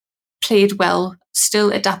I've played well,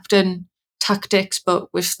 still adapting tactics,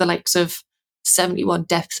 but with the likes of 71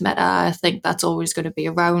 depth meta, I think that's always going to be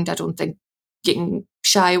around. I don't think you can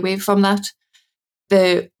shy away from that.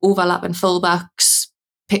 The overlapping fullbacks,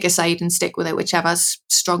 pick a side and stick with it, whichever's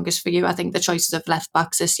strongest for you. I think the choices of left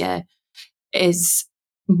backs this year is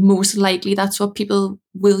most likely that's what people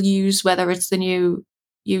will use, whether it's the new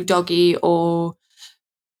Doggy or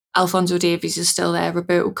Alphonso Davies is still there,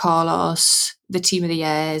 Roberto Carlos, the team of the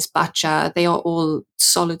year is Bacha. They are all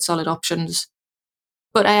solid options.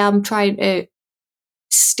 But I am trying to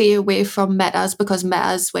stay away from metas, because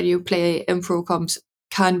metas, when you play in pro comps,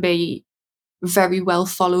 can be very well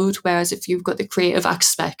followed. Whereas if you've got the creative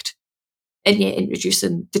aspect and you're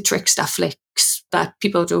introducing the trickster flicks that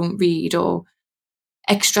people don't read, or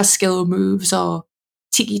extra skill moves, or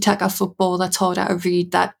tiki-taka football that's harder to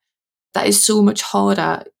read, that is so much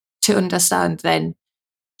harder to understand than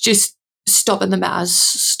just stopping the metas,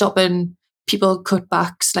 stopping people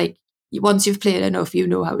cutbacks. Like, once you've played enough, you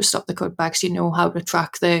know how to stop the cutbacks, you know how to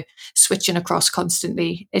track the switching across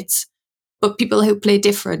constantly. But people who play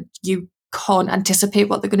different, you can't anticipate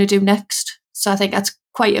what they're going to do next. So I think that's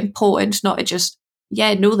quite important, not to just,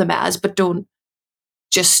 know the metas, but don't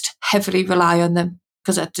just heavily rely on them,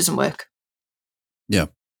 because that doesn't work. Yeah.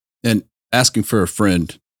 And asking for a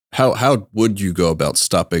friend, how would you go about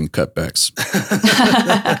stopping cutbacks?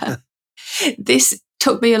 This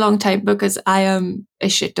took me a long time because I am a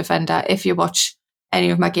shit defender. If you watch any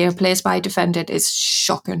of my gameplays, my defender is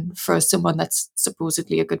shocking for someone that's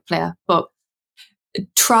supposedly a good player. But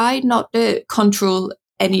try not to control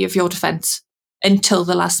any of your defence until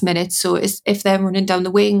the last minute. So if they're running down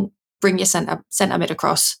the wing, bring your centre mid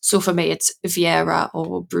across. So for me, it's Vieira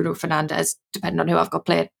or Bruno Fernandes, depending on who I've got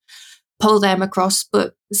playing. Pull them across,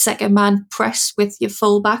 but second man press with your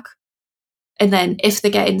full back. And then if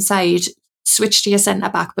they get inside, switch to your centre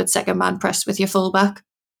back, but second man press with your full back.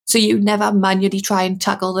 So you never manually try and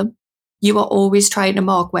tackle them. You are always trying to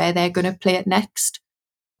mark where they're going to play it next.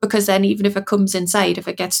 Because then even if it comes inside, if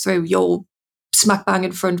it gets through, you're smack bang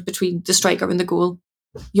in front between the striker and the goal.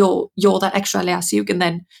 You're that extra layer, so you can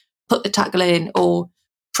then put the tackle in, or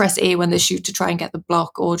press A when they shoot to try and get the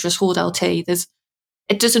block, or just hold LT.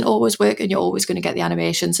 It doesn't always work, and you're always going to get the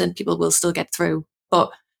animations and people will still get through.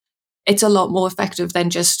 But it's a lot more effective than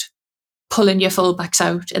just pulling your full backs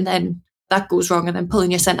out and then that goes wrong, and then pulling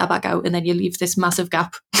your centre back out, and then you leave this massive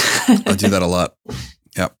gap. I do that a lot.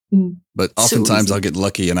 Yeah. But oftentimes I'll get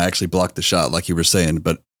lucky and I actually block the shot, like you were saying,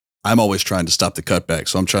 but I'm always trying to stop the cutback.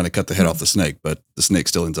 So I'm trying to cut the head off the snake, but the snake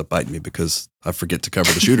still ends up biting me because I forget to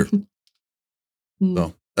cover the shooter.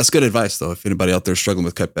 So that's good advice, though. If anybody out there is struggling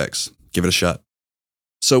with cutbacks, give it a shot.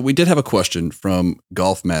 So we did have a question from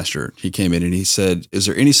Golf Master. He came in and he said, is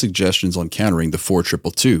there any suggestions on countering the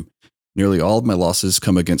 4-2-2? Nearly all of my losses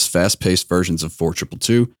come against fast-paced versions of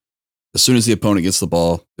 4-2-2. As soon as the opponent gets the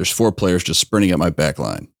ball, there's 4 players just sprinting at my back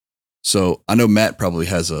line. So I know Matt probably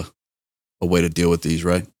has a a way to deal with these,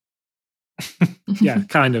 right? Yeah,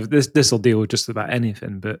 kind of. This will deal with just about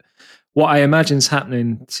anything. But what I imagine is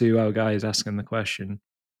happening to our guy who's asking the question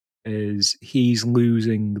is he's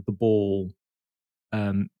losing the ball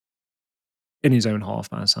in his own half,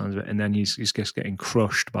 by the sounds of it, and then he's just getting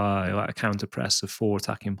crushed by like a counter press of 4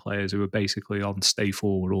 attacking players who are basically on stay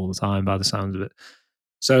forward all the time, by the sounds of it.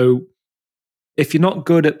 So if you're not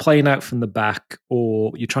good at playing out from the back,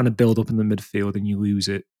 or you're trying to build up in the midfield and you lose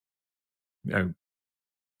it,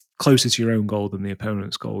 closer to your own goal than the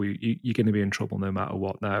opponent's goal, you're going to be in trouble no matter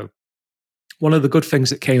what. Now, one of the good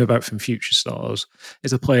things that came about from Future Stars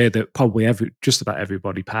is a player that probably just about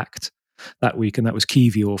everybody packed that week, and that was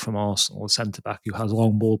Kivior from Arsenal, a centre-back who has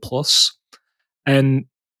long ball plus. And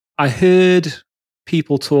I heard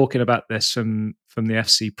people talking about this from the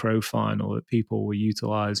FC Pro final, that people were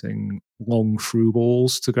utilising long through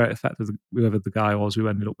balls to great effect, with whoever the guy was who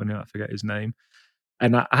ended up winning, I forget his name.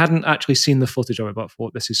 And I hadn't actually seen the footage of it, but I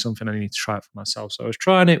thought this is something I need to try it for myself. So I was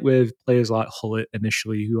trying it with players like Hullet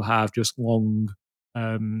initially, who have just long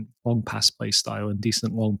pass play style and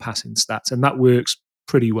decent long passing stats, and that works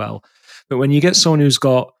pretty well. But when you get someone who's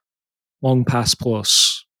got long pass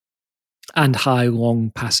plus and high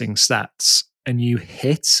long passing stats, and you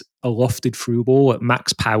hit a lofted through ball at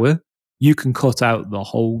max power, you can cut out the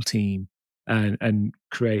whole team and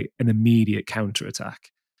create an immediate counter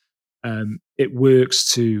attack. It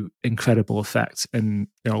works to incredible effect, and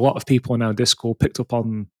a lot of people in our Discord picked up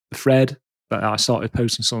on the thread that I started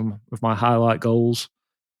posting some of my highlight goals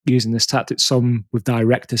using this tactic. Some with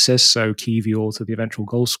direct assists, so Kivior to the eventual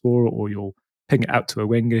goal scorer, or you'll ping it out to a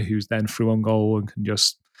winger who's then through on goal and can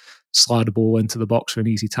just slide a ball into the box for an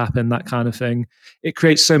easy tap in, that kind of thing. It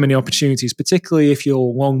creates so many opportunities, particularly if you're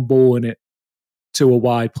long balling it to a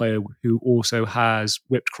wide player who also has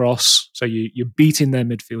whipped cross. So you're beating their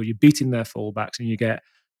midfield, you're beating their fullbacks, and you get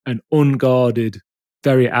an unguarded,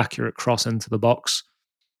 very accurate cross into the box,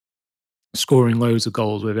 scoring loads of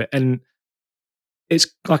goals with it. And it's,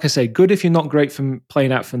 like I say, good if you're not great from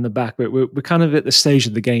playing out from the back, but we're kind of at the stage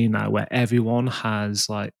of the game now where everyone has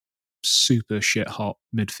like super shit hot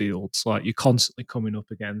midfields. Like you're constantly coming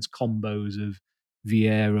up against combos of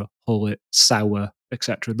Vieira, Hullet, Sauer,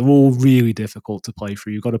 etc. They're all really difficult to play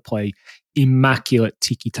through. You've got to play immaculate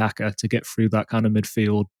tiki-taka to get through that kind of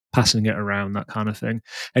midfield, passing it around, that kind of thing.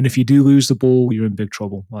 And if you do lose the ball, you're in big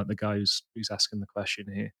trouble, like the guy who's asking the question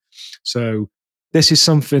here. So this is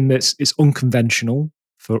something it's unconventional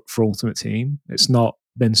for Ultimate Team. It's not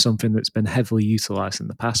been something that's been heavily utilised in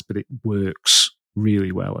the past, but it works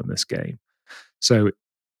really well in this game. So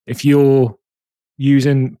if you're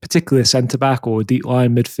using particularly a centre-back or a deep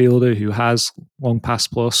line midfielder who has long pass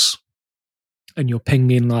plus, and you're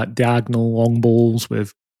pinging like diagonal long balls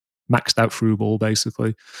with maxed out through ball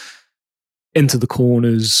basically into the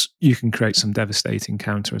corners, you can create some devastating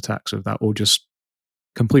counter-attacks with that, or just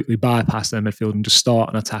completely bypass their midfield and just start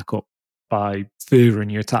an attack up by furthering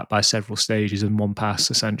your attack by several stages in one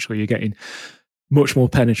pass. Essentially, you're getting much more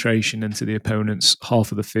penetration into the opponent's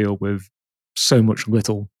half of the field with so much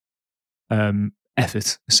little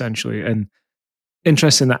effort, essentially. And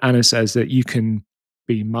interesting that Anna says that you can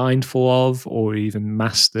be mindful of or even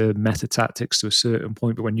master meta tactics to a certain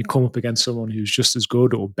point, but when you come up against someone who's just as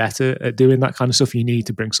good or better at doing that kind of stuff, you need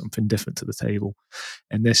to bring something different to the table.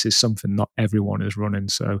 And this is something not everyone is running.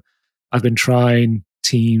 So I've been trying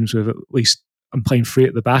teams with at least, I'm playing 3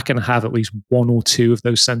 at the back, and I have at least 1 or 2 of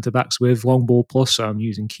those centre backs with long ball plus. So I'm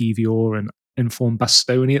using Kivior and Inform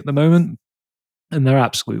Bastoni at the moment, and they're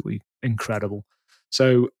absolutely incredible.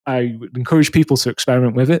 So I would encourage people to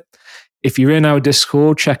experiment with it. If you're in our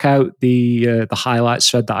Discord, check out the highlights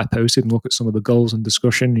thread that I posted and look at some of the goals and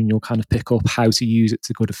discussion, and you'll kind of pick up how to use it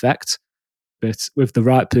to good effect. But with the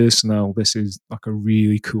right personnel, this is like a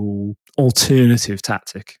really cool alternative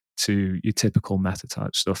tactic to your typical meta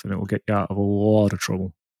type stuff, and it will get you out of a lot of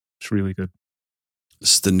trouble. It's really good.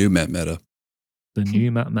 It's the new meta. The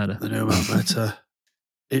new meta. The new meta.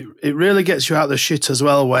 It really gets you out of the shit as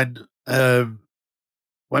well when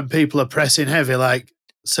people are pressing heavy, like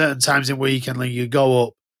certain times in weekend, you go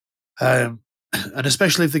up, and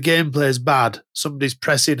especially if the gameplay is bad, somebody's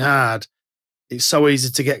pressing hard, it's so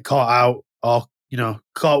easy to get caught out or,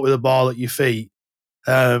 caught with a ball at your feet.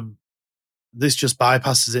 This just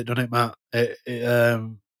bypasses it, doesn't it, Matt?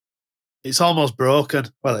 It's almost broken.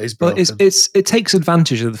 Well, it is broken. But it takes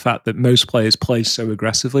advantage of the fact that most players play so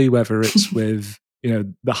aggressively, whether it's with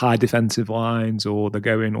the high defensive lines, or they're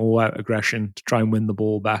going all out aggression to try and win the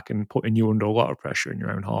ball back and putting you under a lot of pressure in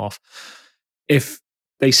your own half. If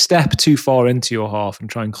they step too far into your half and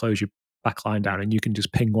try and close your back line down, and you can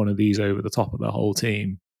just ping one of these over the top of the whole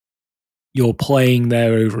team, you're playing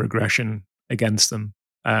their over aggression against them,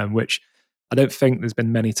 which I don't think there's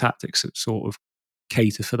been many tactics that sort of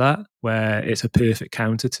cater for that, where it's a perfect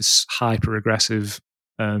counter to hyper aggressive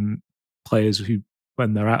players who,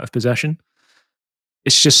 when they're out of possession.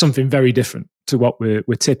 It's just something very different to what we're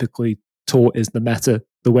typically taught is the meta,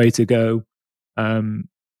 the way to go.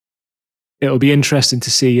 It'll be interesting to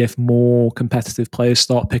see if more competitive players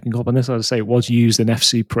start picking up on this. As I say, it was used in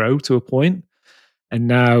FC Pro to a point, and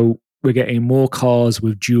now we're getting more cards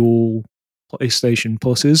with dual PlayStation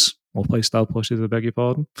pluses, or playstyle pluses, I beg your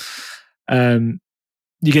pardon.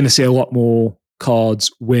 You're going to see a lot more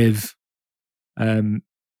cards with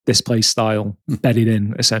this play style bedded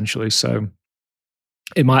in, essentially. So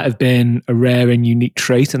it might have been a rare and unique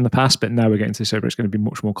trait in the past, but now we're getting to this where it's going to be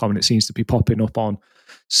much more common. It seems to be popping up on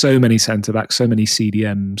so many centre backs, so many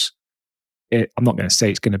CDMs. I'm not going to say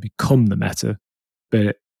it's going to become the meta,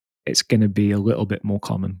 but it's going to be a little bit more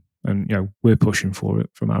common, and we're pushing for it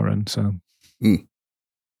from our end. So,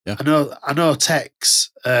 yeah, I know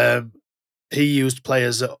Tex. He used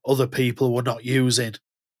players that other people were not using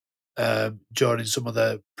during some of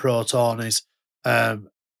the pro tourneys. And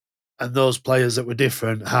those players that were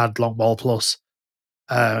different had long ball plus.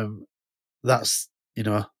 That's,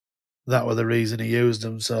 that was the reason he used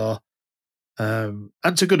them. So, and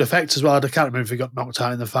to good effect as well. I can't remember if he got knocked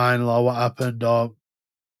out in the final or what happened,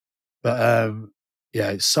 but yeah,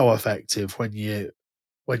 it's so effective when you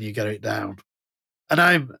get it down. And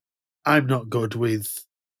I'm not good with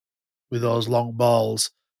those long balls,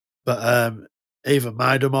 but even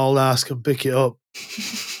my dumb old ass can pick it up.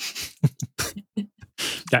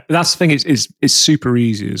 Yeah, that's the thing. It's super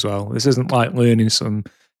easy as well. This isn't like learning some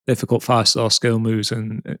difficult 5-star skill moves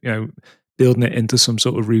and building it into some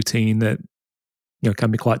sort of routine that can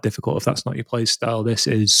be quite difficult if that's not your play style. This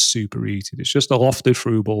is super easy. It's just a lofted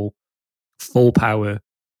through ball, full power,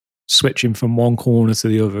 switching from one corner to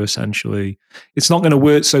the other. Essentially, it's not going to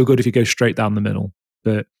work so good if you go straight down the middle,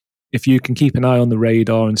 but if you can keep an eye on the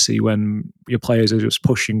radar and see when your players are just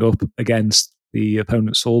pushing up against the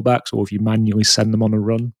opponent's fullbacks, or if you manually send them on a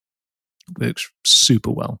run, it works super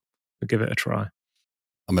well. So give it a try.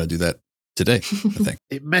 I'm going to do that today, I think.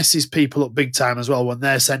 It messes people up big time as well when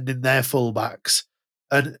they're sending their fullbacks,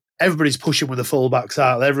 and everybody's pushing with the fullbacks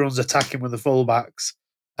out. Everyone's attacking with the fullbacks.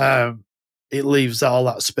 It leaves all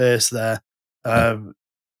that space there.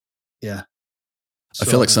 Yeah. I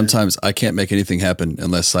feel like sometimes I can't make anything happen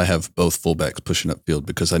unless I have both fullbacks pushing upfield,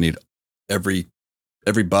 because I need everybody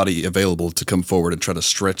available to come forward and try to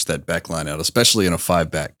stretch that back line out, especially in a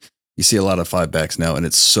 5-back. You see a lot of 5-backs now, and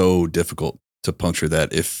it's so difficult to puncture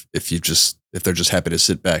that if they're just happy to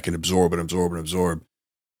sit back and absorb. And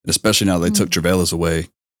especially now they took Travella's away,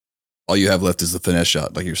 all you have left is the finesse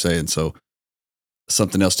shot, like you're saying. So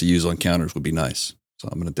something else to use on counters would be nice. So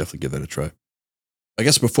I'm going to definitely give that a try. I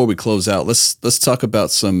guess before we close out, let's talk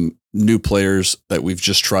about some new players that we've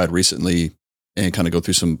just tried recently and kind of go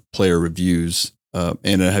through some player reviews.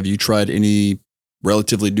 Anna, have you tried any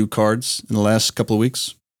relatively new cards in the last couple of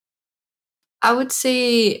weeks? I would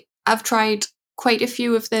say I've tried quite a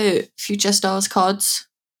few of the Future Stars cards,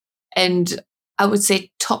 and I would say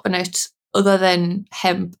topping it, other than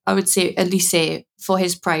him, I would say Elise, for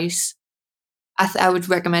his price, I would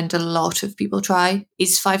recommend a lot of people try.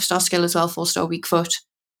 He's 5-star skill as well, 4-star weak foot.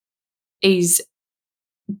 He's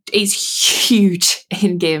huge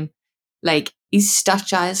in game. Like, his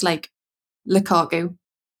stature is like Lukaku,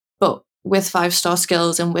 but with 5-star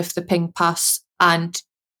skills and with the ping pass, and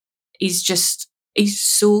he's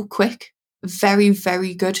so quick, very,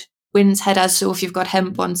 very good. Wins headers, so if you've got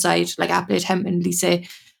Hemp one side, like I played Hemp and Elise,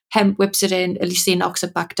 Hemp whips it in, Elise knocks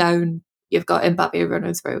it back down, you've got Mbappe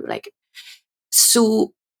running through. Like,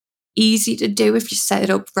 so easy to do if you set it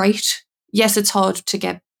up right. Yes, it's hard to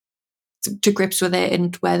get to grips with it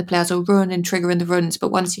and where the players will run and triggering the runs,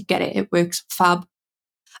 but once you get it, it works fab.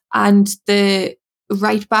 And the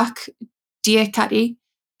right back, Diakate,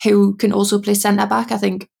 who can also play centre back, I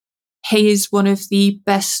think he is one of the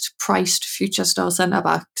best priced future star centre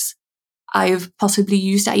backs I've possibly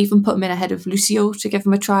used. I even put him in ahead of Lucio to give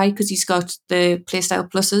him a try because he's got the playstyle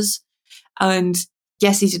pluses. And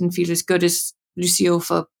yes, he didn't feel as good as Lucio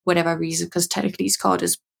for whatever reason, because technically his card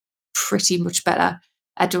is pretty much better.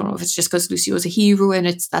 I don't know if it's just because Lucio's a hero and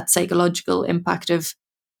it's that psychological impact of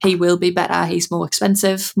he will be better, he's more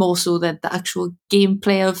expensive, more so than the actual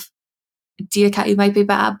gameplay of Diakate might be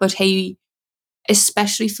better. But he,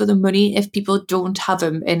 especially for the money, if people don't have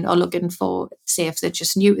him and are looking for, say, if they're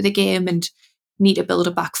just new to the game and need to build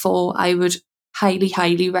a back four, I would highly,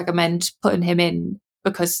 highly recommend putting him in,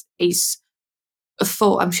 because he's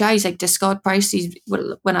I'm sure he's like discard price.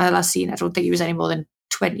 When I last seen, I don't think he was any more than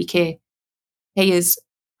 20k. He is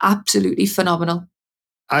absolutely phenomenal.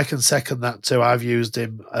 I can second that too. I've used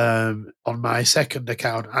him on my second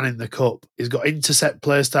account and in the cup. He's got intercept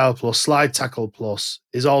playstyle plus, slide tackle plus.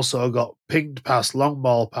 He's also got pinged pass, long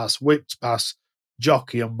ball pass, whipped pass,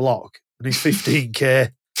 jockey and block. And he's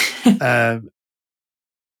 15k.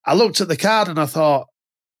 I looked at the card and I thought,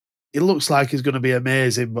 it looks like he's going to be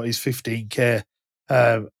amazing, but he's 15k.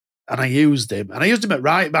 And I used him. And I used him at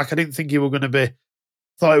right back. I didn't think he were going to be,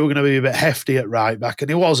 thought he were going to be a bit hefty at right back. And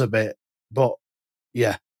he was a bit, but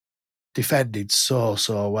yeah. Defended so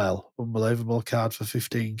well. Unbelievable card for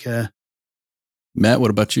 15k. Matt,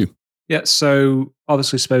 what about you? Yeah, so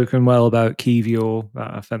obviously spoken well about Kivior.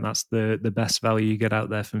 I think that's the best value you get out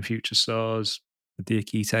there from Future Stars. The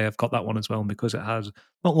Diakite, I've got that one as well, and because it has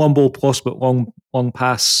not long ball plus, but long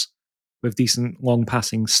pass with decent long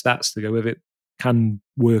passing stats to go with it, can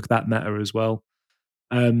work that meta as well.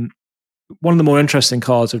 One of the more interesting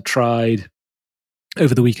cards I've tried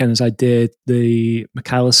over the weekend as I did the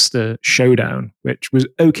McAllister Showdown, which was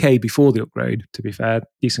okay before the upgrade, to be fair.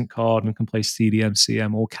 Decent card and can play CDM,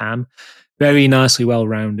 CM, or CAM. Very nicely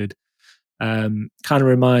well-rounded. Kind of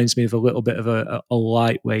reminds me of a little bit of a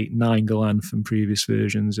lightweight Nainggolan from previous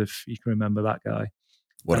versions, if you can remember that guy.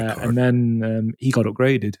 What a card. And then he got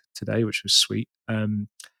upgraded today, which was sweet.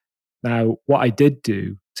 Now, what I did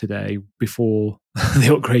do today before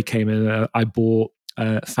the upgrade came in, I bought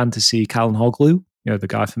Fantasy Callan-Hoglu, the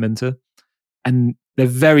guy from Inter. And they're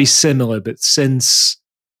very similar, but since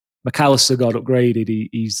McAllister got upgraded,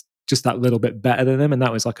 he's just that little bit better than him, and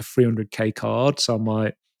that was like a 300k card. So I'm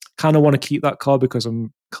like, kind of want to keep that card because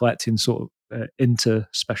I'm collecting sort of Inter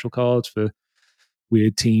special cards for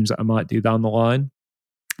weird teams that I might do down the line.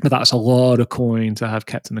 But that's a lot of coin to have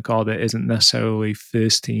kept in the card that isn't necessarily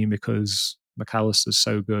first team because McAllister's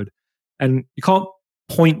so good. And you can't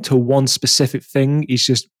point to one specific thing. He's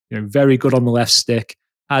just very good on the left stick,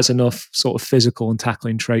 has enough sort of physical and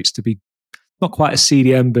tackling traits to be not quite a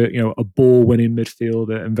CDM, but a ball-winning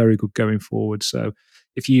midfielder and very good going forward. So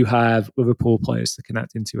if you have Liverpool players to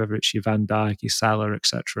connect into, whether it's your Van Dijk, your Salah,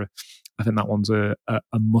 etc., I think that one's a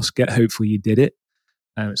must-get. Hopefully you did it.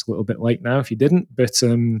 It's a little bit late now if you didn't, but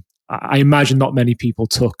I imagine not many people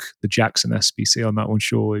took the Jackson SBC on that one.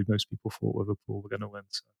 Surely most people thought Liverpool were going to win.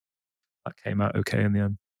 So that came out okay in the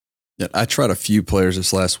end. Yeah, I tried a few players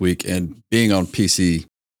this last week, and being on PC,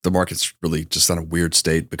 the market's really just in a weird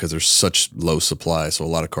state because there's such low supply. So a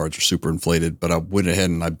lot of cards are super inflated, but I went ahead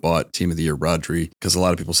and I bought Team of the Year Rodri because a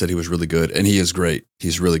lot of people said he was really good, and he is great.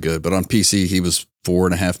 He's really good. But on PC, he was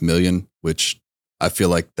 4.5 million, which I feel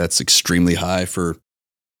like that's extremely high for a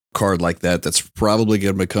card like that. That's probably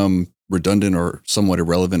going to become redundant or somewhat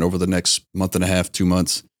irrelevant over the next month and a half, 2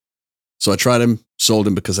 months. So I tried him, sold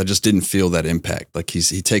him because I just didn't feel that impact. Like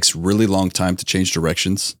he takes really long time to change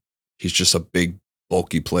directions. He's just a big,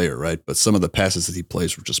 bulky player, right? But some of the passes that he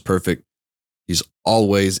plays were just perfect. He's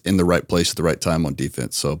always in the right place at the right time on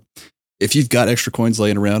defense. So if you've got extra coins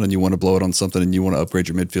laying around and you want to blow it on something and you want to upgrade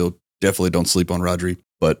your midfield, definitely don't sleep on Rodri.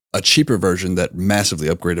 But a cheaper version that massively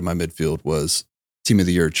upgraded my midfield was Team of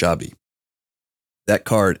the Year Xabi. That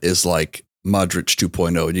card is like Modric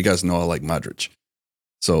 2.0, and you guys know I like Modric.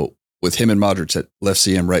 So with him and Modric at left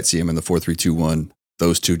CM, right CM in the 4-3-2-1,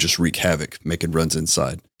 those two just wreak havoc, making runs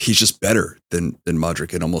inside. He's just better than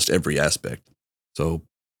Modric in almost every aspect. So,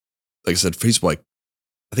 like I said, he's like,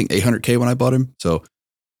 I think 800K when I bought him. So,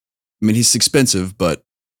 I mean, he's expensive, but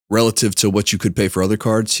relative to what you could pay for other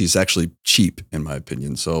cards, he's actually cheap, in my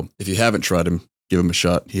opinion. So, if you haven't tried him, give him a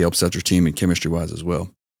shot. He helps out your team and chemistry-wise as well.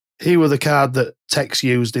 He was the card that Tex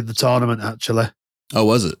used in the tournament, actually. Oh,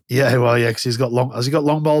 was it? Yeah, well, yeah, because he's got long. Has he got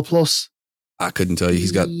long ball plus? I couldn't tell you.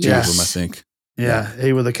 He's got two of them, I think. Yeah,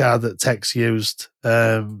 he was the card that Tex used,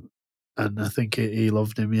 and I think he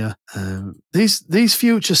loved him. Yeah, these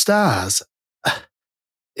future stars,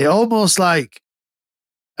 it almost like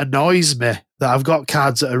annoys me that I've got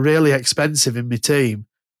cards that are really expensive in my team,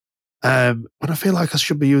 and I feel like I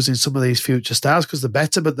should be using some of these future stars because they're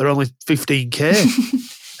better, but they're only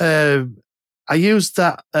 15k. I used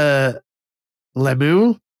that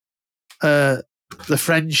Lemoule, the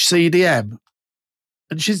French CDM,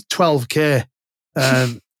 and she's 12k.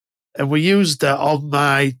 And we used her on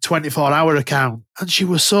my 24-hour account, and she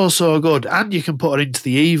was so good. And you can put her into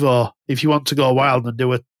the Evo if you want to go wild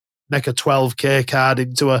and make a 12k card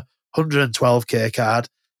into a 112k card,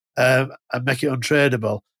 and make it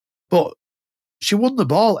untradeable. But she won the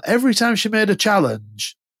ball every time she made a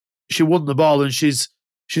challenge. She won the ball, and she's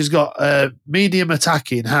got medium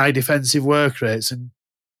attacking, high defensive work rates, and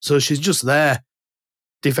so she's just there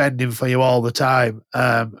defending for you all the time.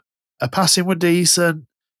 Her passing were decent.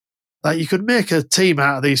 Like, you could make a team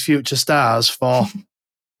out of these future stars for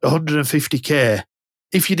 150k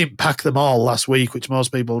if you didn't pack them all last week, which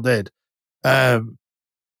most people did, and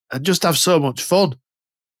just have so much fun.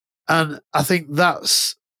 And I think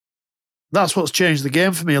that's what's changed the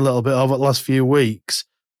game for me a little bit over the last few weeks.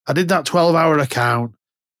 I did that 12-hour account,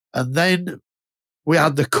 and then we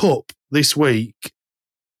had the cup this week,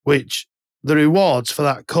 which the rewards for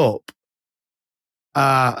that cup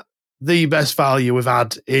are the best value we've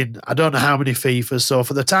had in I don't know how many FIFAs. So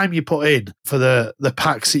for the time you put in for the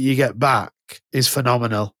packs that you get back is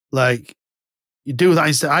phenomenal. Like, you do that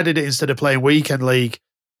instead. I did it instead of playing Weekend League.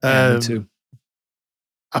 Me too.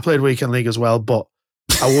 I played Weekend League as well, but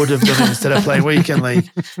I would have done it instead of playing Weekend League.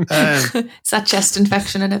 It's that chest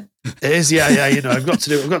infection in it. It is, yeah. I've got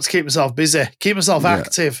to keep myself busy, keep myself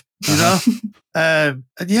active, and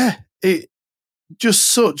it just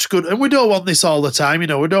such good. And we don't want this all the time, we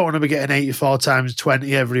don't want to be getting 84 times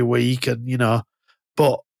 20 every week, and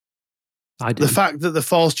but the fact that they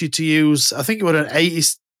forced you to use, I think it was an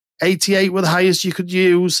 88 were the highest you could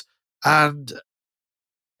use, and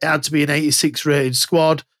it had to be an 86 rated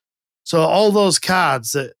squad. So all those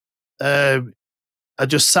cards that are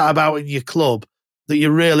just sat about in your club that you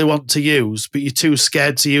really want to use, but you're too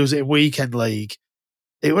scared to use it in Weekend League,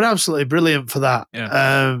 it was absolutely brilliant for that.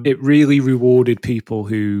 Yeah. It really rewarded people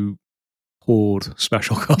who hoard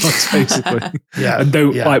special cards, basically. And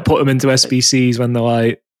don't put them into SBCs when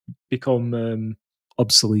they become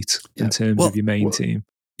obsolete in terms of your main team.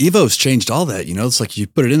 Evo's changed all that, It's like you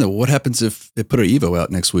put it in there. What happens if they put an Evo out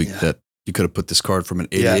next week that you could have put this card from an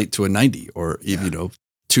 88 to a 90, or even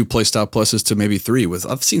 2 playstyle pluses to maybe 3?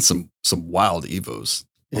 I've seen some wild Evos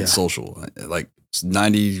on social, like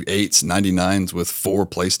 98s, 99s with 4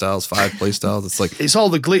 playstyles, 5 playstyles. It's like it's all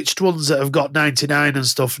the glitched ones that have got 99 and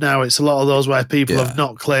stuff now. It's a lot of those where people have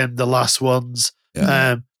not claimed the last ones.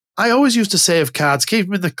 I always used to save cards, keep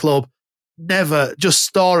them in the club, never just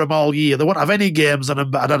store them all year. They won't have any games on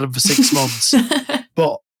them, but I'd had them for 6 months.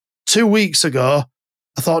 But 2 weeks ago,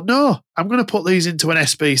 I thought, no, I'm going to put these into an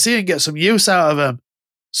SBC and get some use out of them.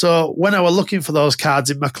 So when I was looking for those cards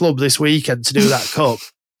in my club this weekend to do that cup,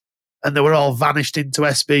 and they were all vanished into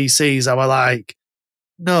SBCs, I was like,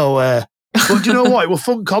 no way. But do you know what? It was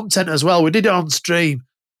fun content as well. We did it on stream.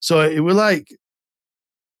 So it was like,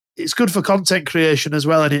 it's good for content creation as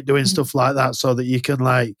well, and it doing stuff like that so that you can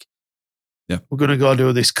we're going to go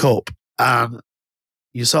do this cup, and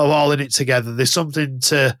you're sort of all in it together. There's something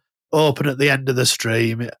to open at the end of the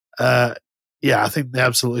stream. I think they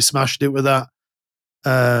absolutely smashed it with that.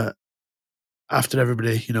 After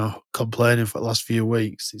everybody, complaining for the last few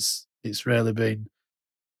weeks, it's really been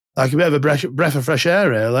like a bit of a breath of fresh air,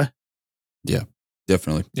 really. Yeah,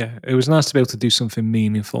 definitely. Yeah, it was nice to be able to do something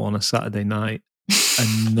meaningful on a Saturday night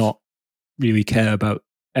and not really care about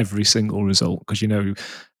every single result, because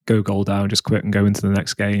go goal down, just quit and go into the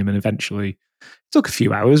next game. And eventually it took a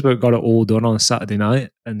few hours, but got it all done on a Saturday night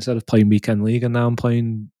instead of playing Weekend League. And now I'm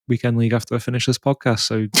playing Weekend League after I finish this podcast.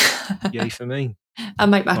 So yay for me. I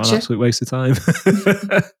might match you. Absolute waste of time.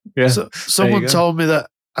 So, someone told me that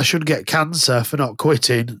I should get cancer for not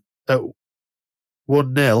quitting at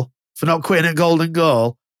 1-0, for not quitting at golden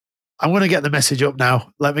goal. I'm going to get the message up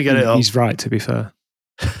now. Let me get it up. He's right, to be fair.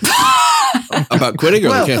 About quitting or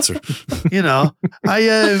the cancer?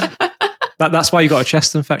 That's why you got a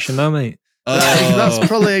chest infection now, mate. That's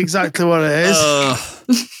probably exactly what it is.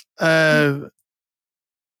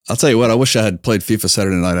 I'll tell you what, I wish I had played FIFA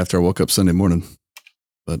Saturday night after I woke up Sunday morning,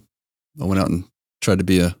 but I went out and tried to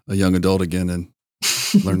be a young adult again and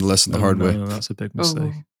learned the lesson the hard way. That's a big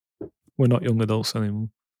mistake. We're not young adults anymore.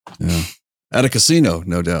 Yeah. At a casino,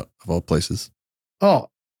 no doubt, of all places. Oh,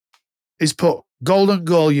 he's put golden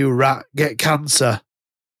goal, you rat, get cancer.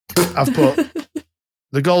 I've put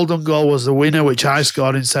the golden goal was the winner, which I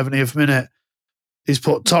scored in 70th minute. He's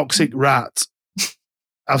put toxic rat.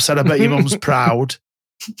 I've said, I bet your mum's proud.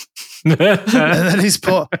 And then he's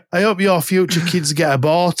put, I hope your future kids get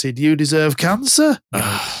aborted. You deserve cancer.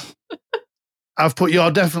 I've put,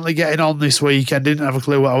 you're definitely getting on this week. I didn't have a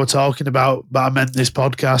clue what I was talking about, but I meant this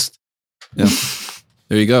podcast. Yeah.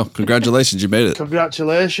 There you go. Congratulations. You made it.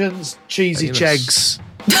 Congratulations. Cheesy Chegs.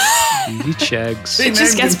 Cheesy Chegs. It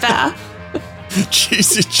just gets better.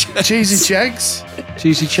 Cheesy Chegs. Cheesy Chegs.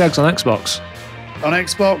 Cheesy Chegs on Xbox. On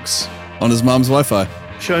Xbox. On his mom's Wi-Fi.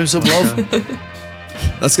 Show him some love.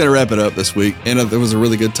 That's got to wrap it up this week. Anna, there was a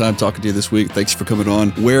really good time talking to you this week. Thanks for coming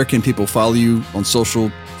on. Where can people follow you on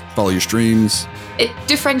social, follow your streams? It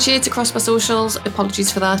differentiates across my socials.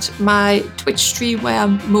 Apologies for that. My Twitch stream where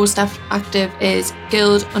I'm most active is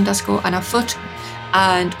guild_AnnaFUT.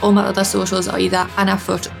 And all my other socials are either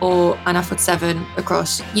AnnaFUT or AnnaFUT7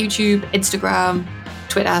 across YouTube, Instagram,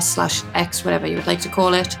 Twitter/X, whatever you would like to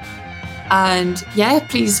call it. And yeah,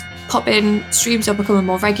 please pop in. Streams are becoming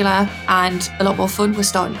more regular and a lot more fun. We're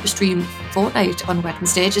starting to stream Fortnite on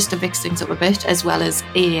Wednesday just to mix things up a bit, as well as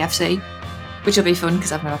AFC, which will be fun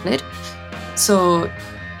because I've never played. So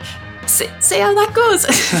see how that goes.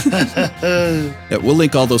 Yeah, we'll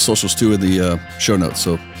link all those socials too in the show notes.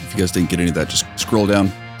 So if you guys didn't get any of that, just scroll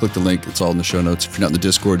down, click the link. It's all in the show notes. If you're not in the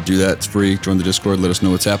Discord, do that. It's free. Join the Discord. Let us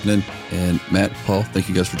know what's happening. And Matt, Paul, thank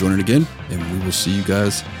you guys for joining again. And we will see you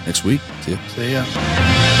guys next week. See ya. See ya.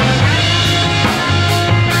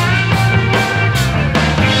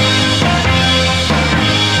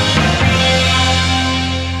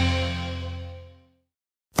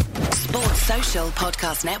 Sports Social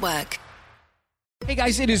Podcast Network. Hey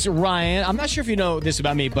guys, it is Ryan. I'm not sure if you know this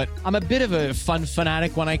about me, but I'm a bit of a fun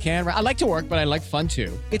fanatic when I can. I like to work, but I like fun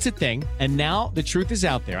too. It's a thing. And now the truth is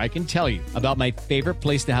out there. I can tell you about my favorite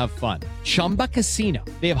place to have fun. Chumba Casino.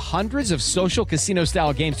 They have hundreds of social casino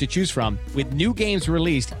style games to choose from with new games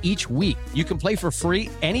released each week. You can play for free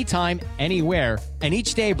anytime, anywhere. And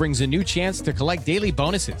each day brings a new chance to collect daily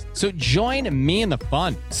bonuses. So join me in the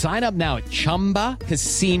fun. Sign up now at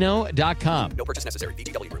ChumbaCasino.com. No purchase necessary.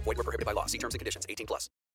 VGW Group. Void where prohibited by law. See terms and conditions. 18+.